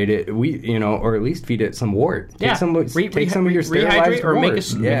rehydrate it. Or at least feed it some wort. Take some of your sterilized rehydrate or make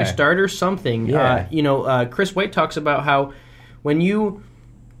wort. make a starter something. Yeah. Chris White talks about how when you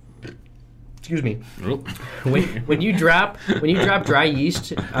excuse me, when you drop dry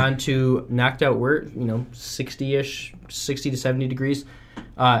yeast onto knocked out wort, 60-ish, 60 to 70 degrees,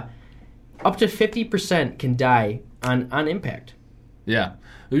 up to 50% can die on impact. Yeah.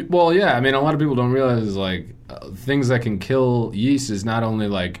 Well, yeah. I mean, a lot of people don't realize things that can kill yeast is not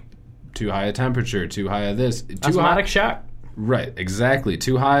only too high a temperature, too high of this, Osmotic shock. Right, exactly.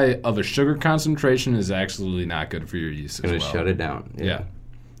 Too high of a sugar concentration is actually not good for your yeast as well. Going to shut it down. Yeah.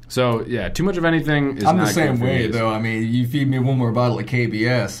 So, too much of anything is I'm not the same good for way, yeast. though. I mean, you feed me one more bottle of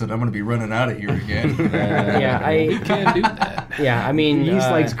KBS, and I'm going to be running out of here again. You can't do that. Yeah, I mean,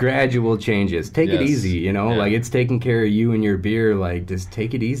 Yeast likes gradual changes. Take it Yes. easy, Yeah. it's taking care of you and your beer. Just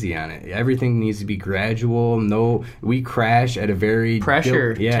take it easy on it. Everything needs to be gradual. No, we crash at a very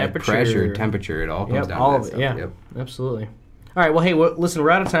pressure, temperature. It all comes down all to of that it. stuff. Yeah, Yep. absolutely. All right, well, hey, listen,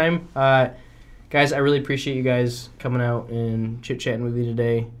 we're out of time. Guys, I really appreciate you guys coming out and chit-chatting with me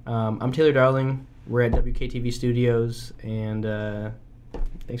today. I'm Taylor Darling. We're at WKTV Studios, and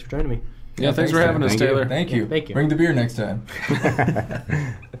thanks for joining me. Yeah, thanks for having us, Thank you. Taylor. Thank you. Thank you. Bring the beer next time.